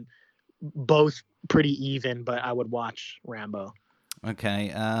another one. Both pretty even, but I would watch Rambo. Okay,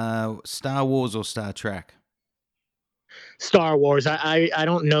 Star Wars or Star Trek? Star Wars. I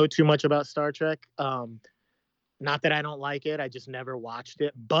don't know too much about Star Trek. Not that I don't like it. I just never watched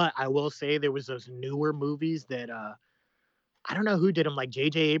it. But I will say there was those newer movies that I don't know who did them, like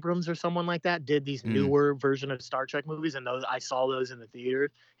J.J. Abrams or someone like that did these Mm. newer version of Star Trek movies, and those I saw those in the theater.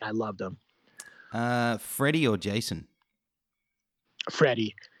 And I loved them. Freddy or Jason?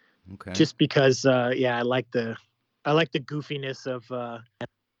 Freddy, Okay. just because yeah, I like the goofiness of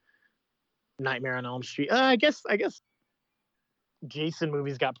Nightmare on Elm Street. I guess Jason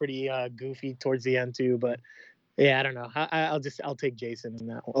movies got pretty goofy towards the end too, but yeah, I don't know. I'll take Jason in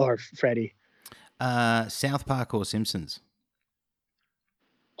that one, or Freddy. South Park or Simpsons?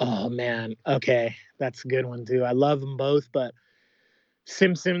 Oh man, okay, that's a good one too. I love them both, but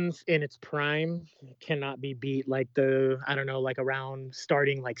Simpsons in its prime cannot be beat. Like I don't know, like around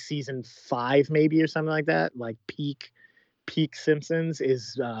starting like season 5 maybe or something like that. Like peak Simpsons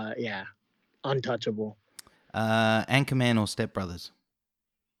is yeah, untouchable. Anchorman or Step Brothers?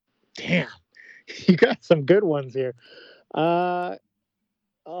 Damn, you got some good ones here. Uh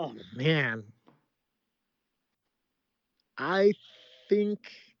oh man, I think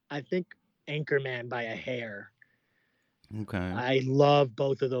I think Anchorman by a hair. Okay. I love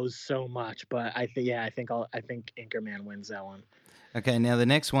both of those so much, but I think Anchorman wins that one. Okay, now the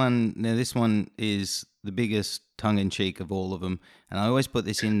next one, now this one is the biggest tongue in cheek of all of them, and I always put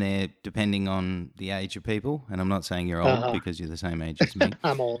this in there depending on the age of people. And I'm not saying you're old Uh because you're the same age as me,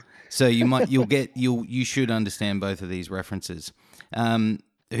 I'm old. so you should understand both of these references. Who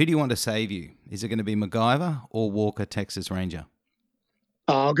do you want to save you? Is it going to be MacGyver or Walker, Texas Ranger?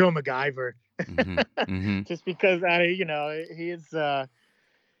 I'll go MacGyver, Mm-hmm. Mm-hmm. just because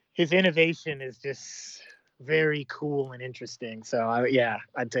his innovation is just very cool and interesting. So yeah,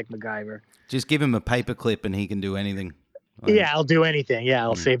 I'd take MacGyver. Just give him a paperclip and he can do anything. Like, Yeah, I'll do anything. Yeah,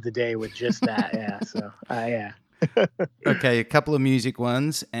 I'll mm. save the day with just that. Yeah, so yeah. Okay, a couple of music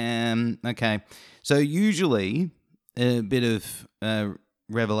ones. Okay, so usually a bit of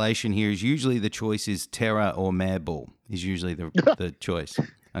revelation here is usually the choice is Terror or Madball is usually the choice.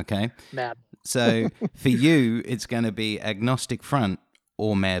 Okay, Matt. so for you it's going to be Agnostic Front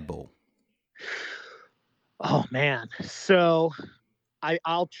or Madball. Oh man, so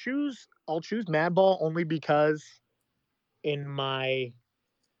I'll choose Madball only because in my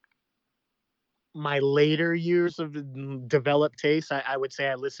later years of developed taste, I would say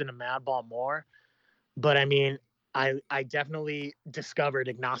I listen to Madball more. But I mean, I definitely discovered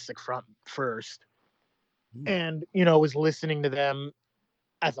Agnostic Front first, Mm. and was listening to them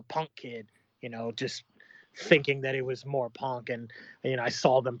as a punk kid. Just thinking that it was more punk, and I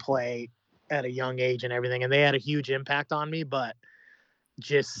saw them play at a young age and everything, and they had a huge impact on me. But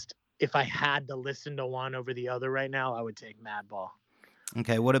just if I had to listen to one over the other right now, I would take Madball.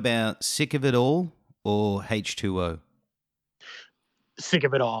 Okay, what about Sick of It All or H2O? Sick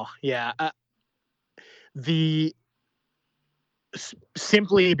of it all. Yeah. The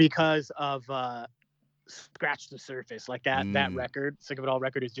Simply because of Scratch the Surface, like that Mm. record, Sick of It All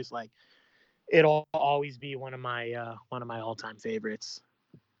record is just like it'll always be one of my all-time favorites.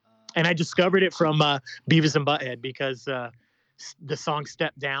 And I discovered it from Beavis and Butthead because the song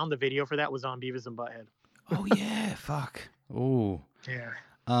Step Down, the video for that was on Beavis and Butthead. Oh yeah, fuck. Oh. Yeah.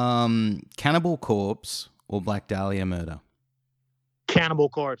 Cannibal Corpse or Black Dahlia Murder? Cannibal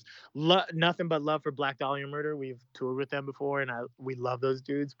Corpse. Nothing but love for Black Dahlia Murder. We've toured with them before, and we love those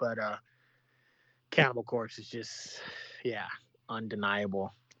dudes. But Cannibal Corpse is just, yeah,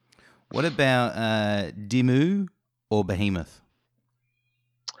 undeniable. What about Dimmu or Behemoth?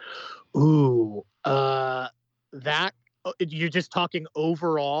 Ooh, that you're just talking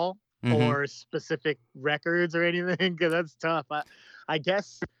overall Mm-hmm. or specific records or anything? Because that's tough. I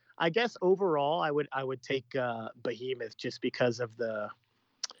guess I guess overall I would take Behemoth just because of the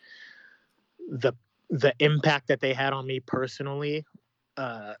the impact that they had on me personally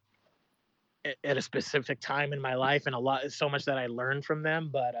uh, at a specific time in my life, and so much that I learned from them.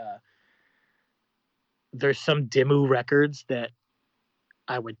 But there's some Dimmu records that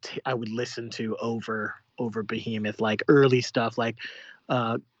I would listen to over Behemoth, like early stuff, like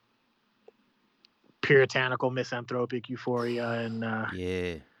uh, puritanical, misanthropic Euphoria, and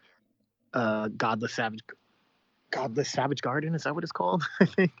Yeah. Godless Savage. Godless Savage Garden, is that what it's called? I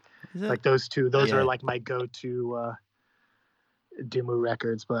think Is it? like those two. Those are Yeah. like my go-to Dimmu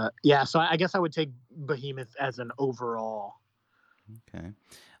records. But yeah, so I guess I would take Behemoth as an overall. Okay.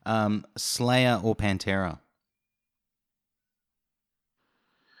 Slayer or Pantera?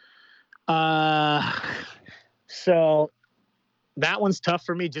 So that one's tough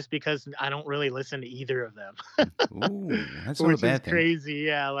for me just because I don't really listen to either of them, Ooh, that's not a which is bad thing. crazy.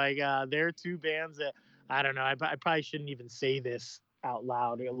 Yeah, like there are two bands that I don't know. I probably shouldn't even say this out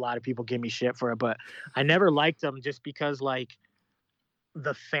loud. A lot of people give me shit for it, but I never liked them just because like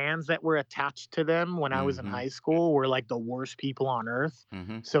the fans that were attached to them when I was in high school were like the worst people on earth.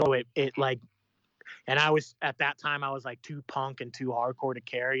 Mm-hmm. So it like, and I was at that time I was like too punk and too hardcore to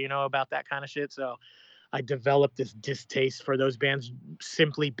care, about that kind of shit. So I developed this distaste for those bands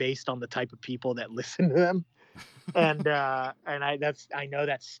simply based on the type of people that listen to them. And I know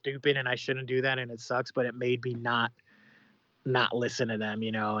that's stupid and I shouldn't do that and it sucks, but it made me not listen to them,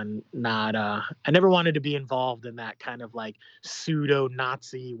 and not I never wanted to be involved in that kind of like pseudo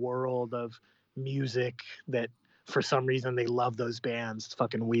Nazi world of music that for some reason they love those bands. It's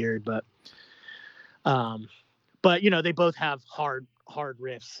fucking weird, um but they both have hard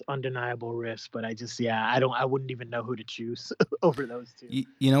riffs, undeniable riffs, but I wouldn't even know who to choose over those two.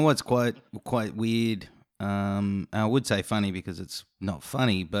 You know what's quite weird? I would say funny because it's not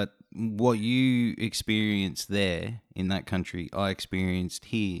funny, but what you experienced there in that country, I experienced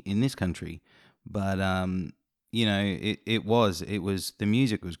here in this country. But it was the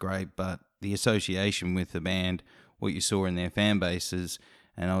music was great, but the association with the band, what you saw in their fan bases,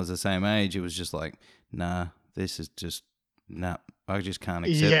 and I was the same age. It was just like, nah, this is just nah. I just can't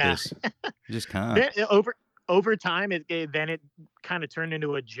accept Yeah. this. I just can't. Then over time it kind of turned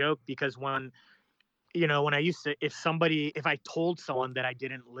into a joke because when I used to, if I told someone that I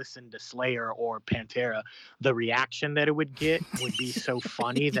didn't listen to Slayer or Pantera, the reaction that it would get would be so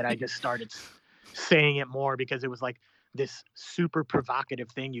funny that I just started saying it more because it was like this super provocative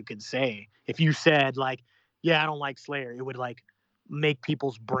thing you could say. If you said like, yeah, I don't like Slayer, it would like make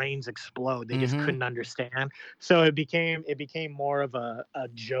people's brains explode. They just Mm-hmm. couldn't understand. So it became more of a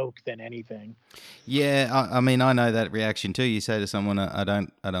joke than anything. Yeah, I mean, I know that reaction too. You say to someone, I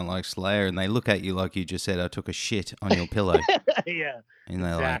don't like Slayer," and they look at you like you just said, "I took a shit on your pillow," Yeah, and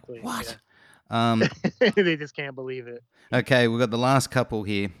they're like, exactly. "What?" Yeah. Um, They just can't believe it. okay, we've got the last couple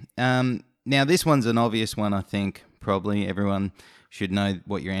here. Now this one's an obvious one. I think probably everyone should know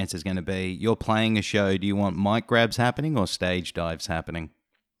what your answer is going to be. You're playing a show. Do you want mic grabs happening or stage dives happening?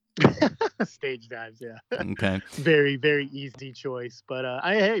 Stage dives, yeah. Okay. Very, very easy choice. But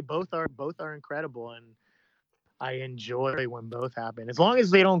hey, both are incredible, and I enjoy when both happen. As long as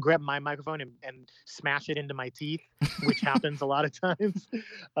they don't grab my microphone and smash it into my teeth, which happens a lot of times,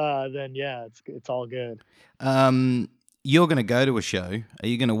 then yeah, it's all good. Um, you're going to go to a show. Are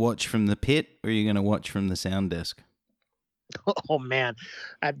you going to watch from the pit or are you going to watch from the sound desk? Oh man,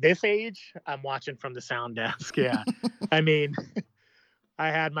 at this age, I'm watching from the sound desk. Yeah, I mean, I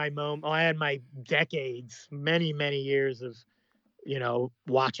had my moment. I had my decades, many years of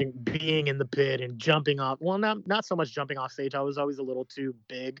watching, being in the pit and jumping off. Well, not so much jumping off stage. I was always a little too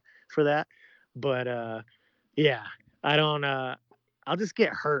big for that. But yeah, I don't. I'll just get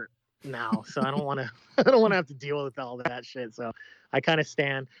hurt now, so I don't want to. I don't want to have to deal with all that shit. So I kind of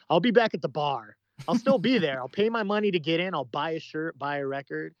stand. I'll be back at the bar. I'll still be there. I'll pay my money to get in. I'll buy a shirt, buy a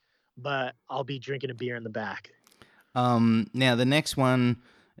record, but I'll be drinking a beer in the back. Now the next one,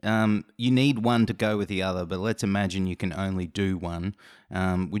 you need one to go with the other, but let's imagine you can only do one.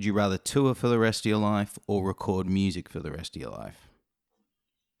 Would you rather tour for the rest of your life or record music for the rest of your life?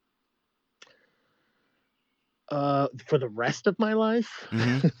 For the rest of my life,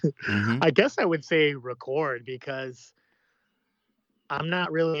 Mm-hmm. Mm-hmm. I guess I would say record because I'm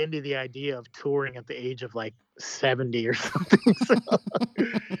not really into the idea of touring at the age of like 70 or something.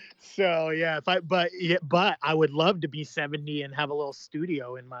 So yeah, but I would love to be 70 and have a little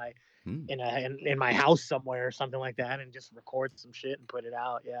studio in my Mm. in my house somewhere or something like that and just record some shit and put it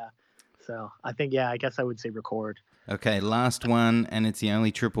out. Yeah. So I think I guess I would say record. Okay, last one, and it's the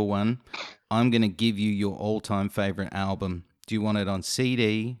only triple one. I'm going to give you your all-time favorite album. Do you want it on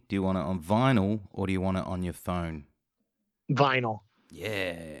CD? Do you want it on vinyl? Or do you want it on your phone? Vinyl.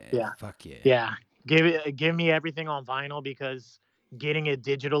 Yeah. Yeah. Fuck yeah. Yeah. Give me everything on vinyl because getting it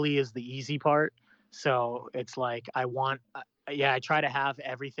digitally is the easy part. So it's like I try to have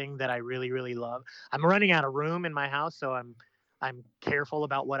everything that I really love. I'm running out of room in my house, so I'm careful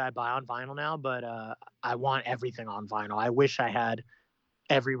about what I buy on vinyl now, but I want everything on vinyl. I wish I had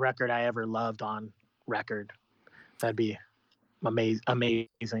every record I ever loved on record. That'd be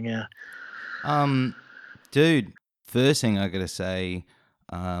amazing. Yeah. Dude, first thing I gotta say,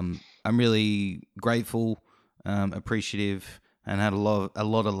 I'm really grateful, appreciative, and had a lot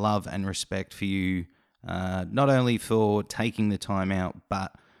of love and respect for you. Not only for taking the time out,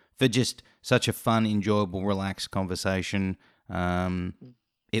 but for just such a fun, enjoyable, relaxed conversation.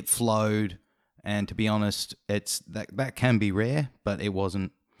 It flowed, and to be honest, it's that can be rare, but it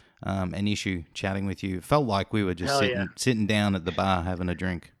wasn't an issue chatting with you. It felt like we were just sitting down at the bar having a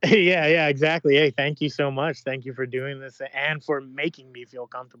drink. Yeah, exactly. Hey, thank you so much. Thank you for doing this and for making me feel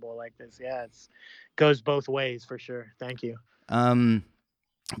comfortable like this. Yeah, it goes both ways for sure. Thank you.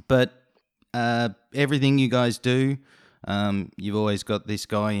 But everything you guys do, you've always got this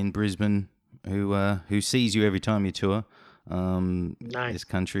guy in Brisbane who sees you every time you tour. Nice. This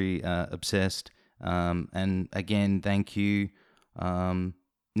country obsessed. And again, thank you.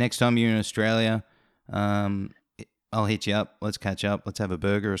 Next time you're in Australia, I'll hit you up. Let's catch up. Let's have a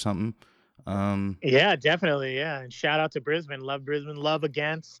burger or something. Yeah, definitely. Yeah, and shout out to Brisbane. Love Brisbane. Love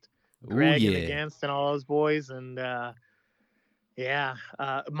Against Greg and Against and all those boys. And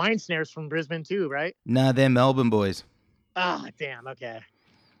Mind Snares from Brisbane too, right? Nah, they're Melbourne boys. Ah, damn. Okay.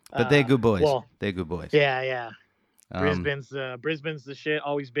 But they're good boys. They're good boys. Yeah. Brisbane's the shit.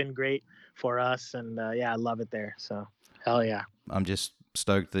 Always been great for us, and I love it there. So hell yeah. I'm just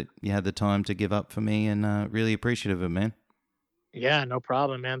stoked that you had the time to give up for me, and really appreciative of it, man. Yeah, no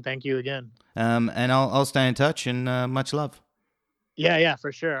problem, man. Thank you again. And I'll stay in touch, and much love. Yeah,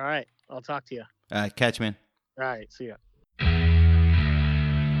 for sure. All right, I'll talk to you. All right, catch, man. All right, see ya.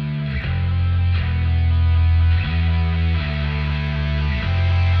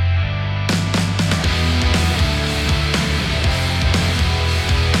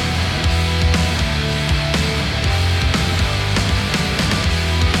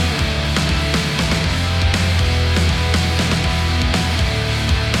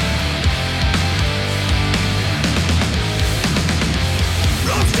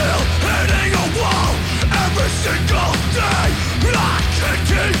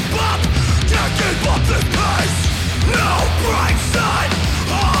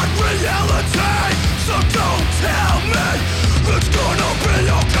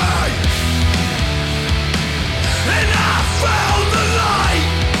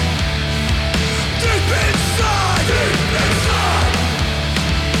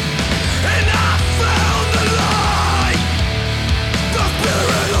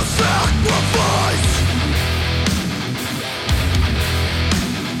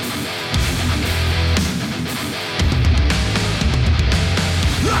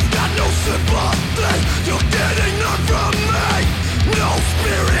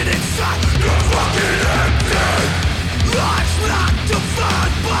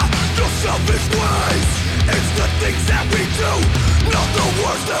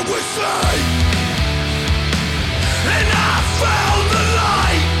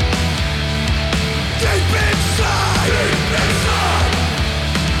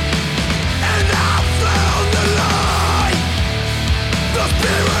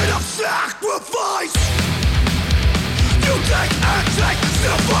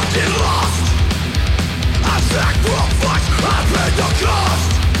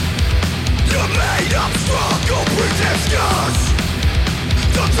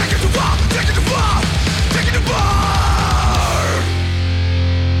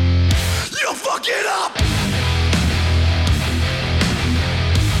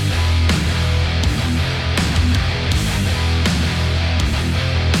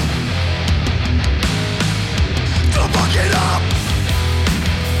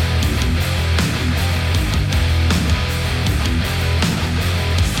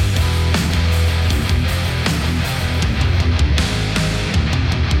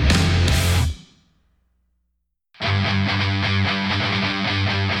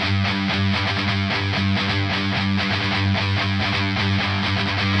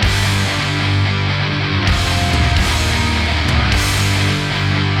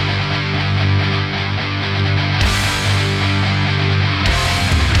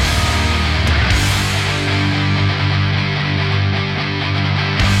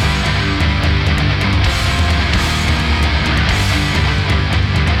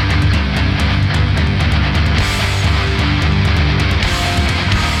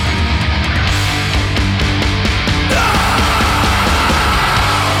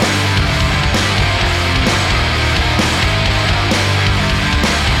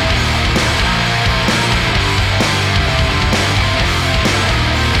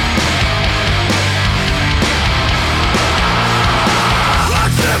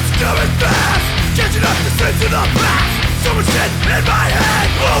 in my head,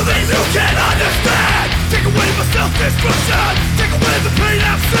 all that you can understand. Take away my self-destruction, take away the pain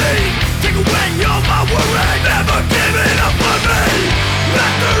I've seen, take away all my worry, never giving up on me.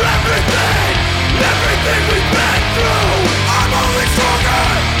 After everything, everything we've been through, I'm only stronger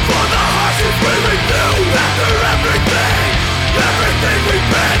for the hardships we renew. After everything, everything we've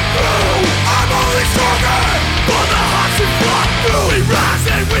been through, I'm only stronger for the hardships fought through. We rise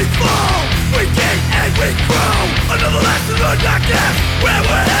and we fall, we gain and we grow. Another lesson learned, I guess. Where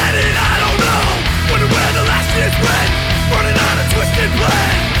we're headed, I don't know. Wonder where the last years went, running on a twisted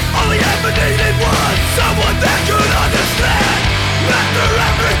plan. All he ever needed was someone that could understand. After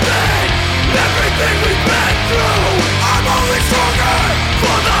everything, everything we've been through, I'm only stronger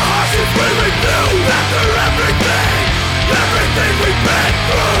for the hardships we renew. After everything, everything we've been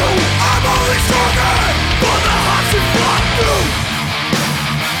through, I'm only stronger for the hardships fought through.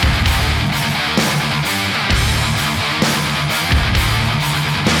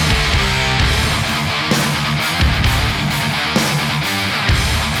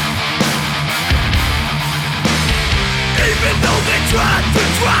 Even though they tried to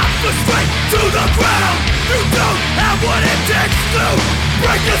drop the strength to the ground, you don't have what it takes to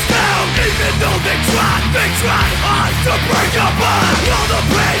break us down. Even though they tried hard to break apart. All the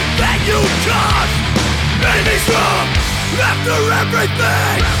pain that you caused made me strong. After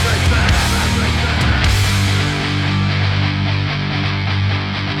everything,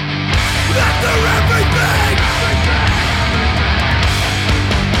 after everything,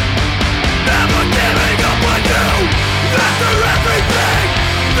 never giving up on you. After everything,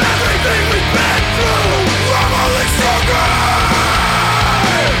 everything we've been through, I'm only stronger.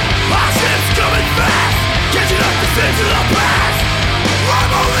 Our ship's coming fast, catching up the sins of the past.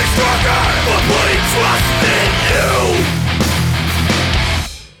 I'm only stronger for putting trust in you.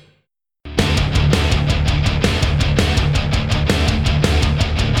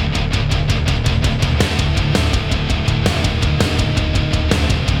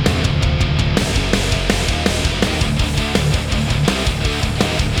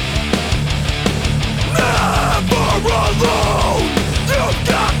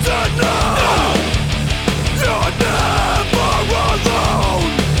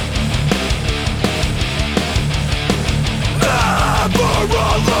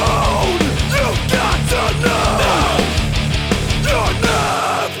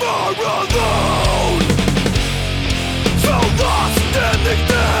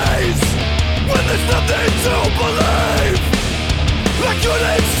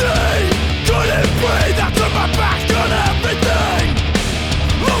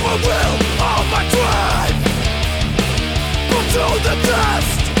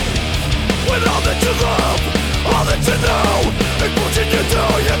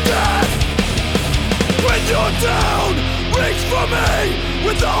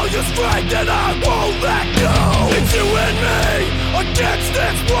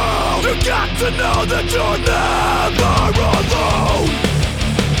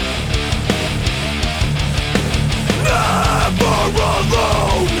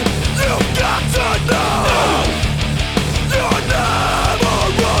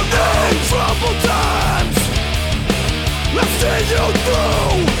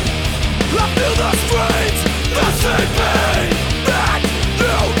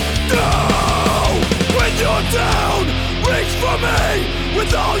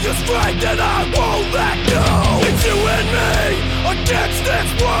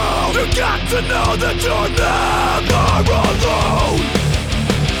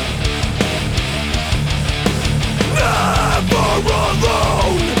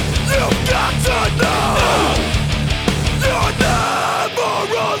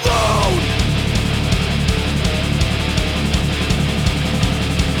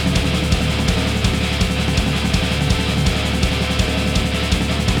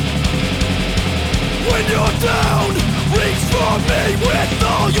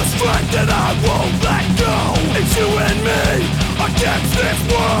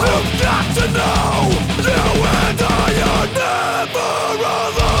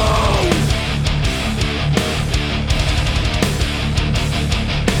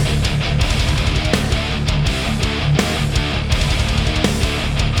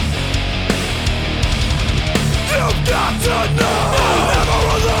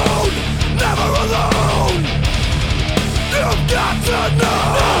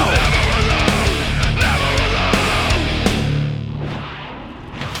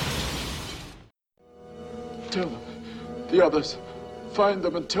 Tell them, the others, find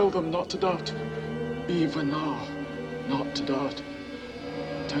them and tell them not to doubt. Even now, not to doubt.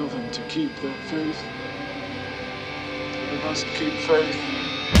 Tell them to keep their faith. must keep faith.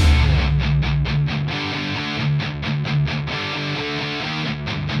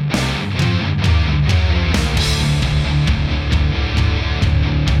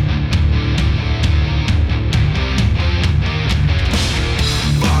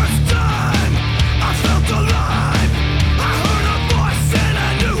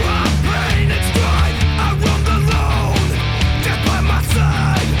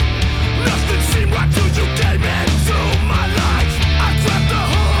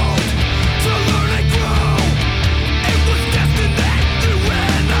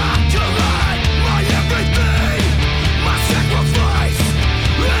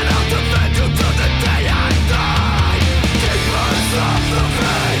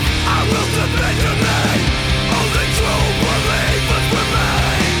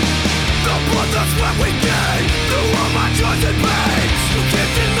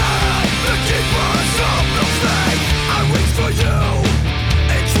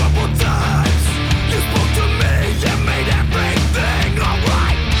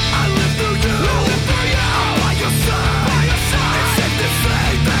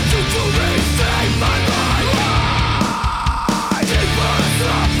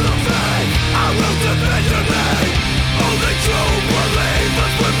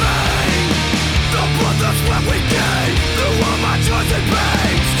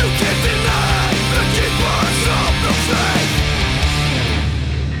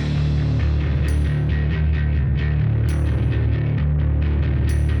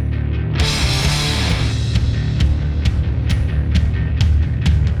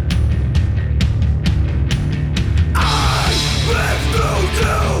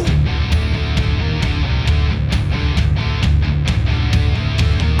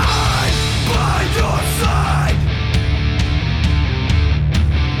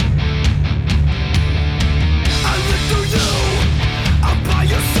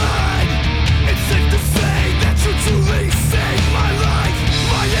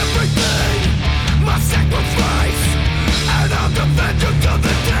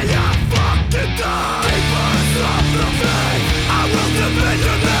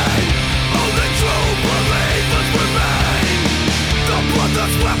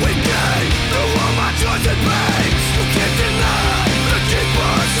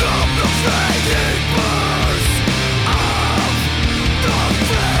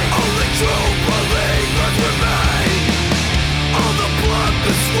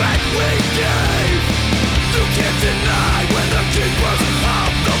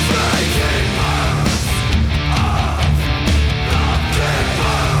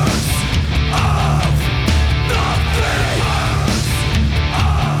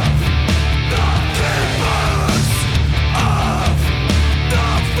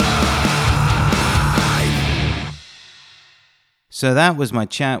 So that was my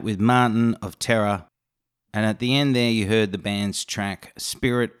chat with Martin of Terror. And at the end there, you heard the band's track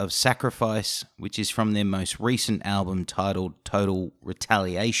Spirit of Sacrifice, which is from their most recent album titled Total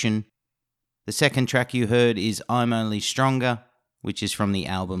Retaliation. The second track you heard is I'm Only Stronger, which is from the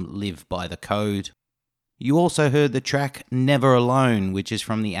album Live by the Code. You also heard the track Never Alone, which is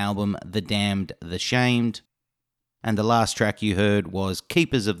from the album The Damned, The Shamed. And the last track you heard was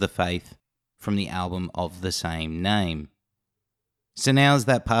Keepers of the Faith from the album of the same name. So now's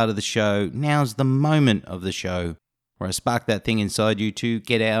that part of the show, now's the moment of the show where I spark that thing inside you to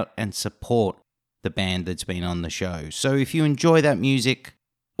get out and support the band that's been on the show. So if you enjoy that music,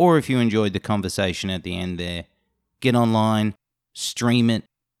 or if you enjoyed the conversation at the end there, get online, stream it,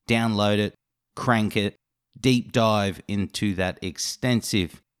 download it, crank it, deep dive into that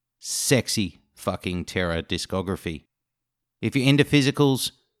extensive, sexy fucking Terror discography. If you're into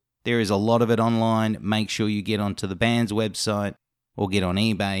physicals, there is a lot of it online. Make sure you get onto the band's website, or get on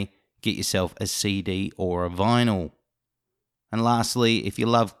eBay, get yourself a CD or a vinyl. And lastly, if you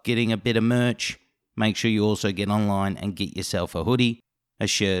love getting a bit of merch, make sure you also get online and get yourself a hoodie, a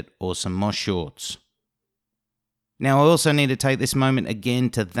shirt, or some mosh shorts. Now, I also need to take this moment again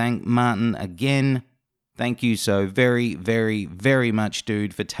to thank Martin again. Thank you so very, very, very much,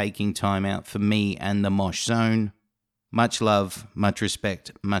 dude, for taking time out for me and the Mosh Zone. Much love, much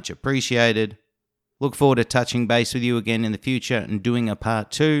respect, much appreciated. Look forward to touching base with you again in the future and doing a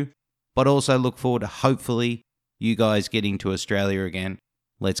part 2, but also look forward to hopefully you guys getting to Australia again.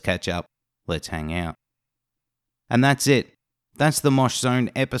 Let's catch up. Let's hang out. And that's it. That's the Mosh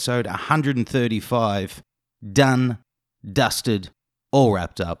Zone episode 135. Done, dusted, all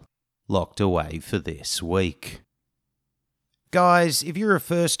wrapped up, locked away for this week. Guys, if you're a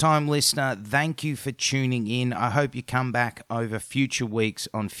first-time listener, thank you for tuning in. I hope you come back over future weeks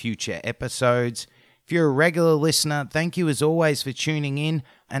on future episodes. If If you're a regular listener, thank you as always for tuning in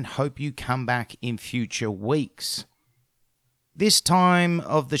and hope you come back in future weeks. This time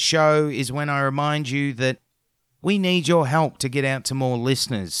of the show is when I remind you that we need your help to get out to more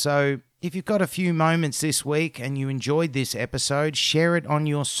listeners. So if you've got a few moments this week and you enjoyed this episode, share it on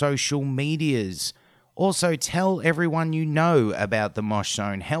your social medias. Also, tell everyone you know about the Mosh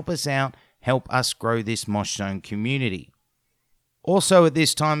Zone. Help us out. Help us grow this Mosh Zone community. Also, at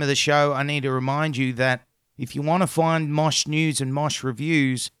this time of the show, I need to remind you that if you want to find Mosh news and Mosh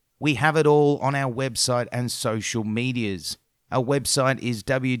reviews, we have it all on our website and social medias. Our website is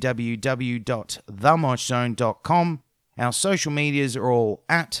www.themoshzone.com. Our social medias are all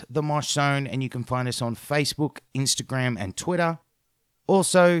at The Mosh Zone, and you can find us on Facebook, Instagram, and Twitter.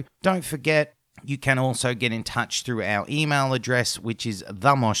 Also, don't forget, you can also get in touch through our email address, which is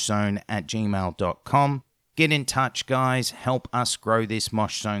themoshzone@gmail.com. Get in touch, guys. Help us grow this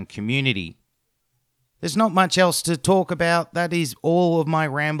Mosh Zone community. There's not much else to talk about. That is all of my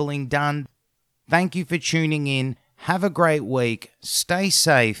rambling done. Thank you for tuning in. Have a great week. Stay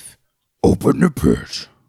safe. Open the pit.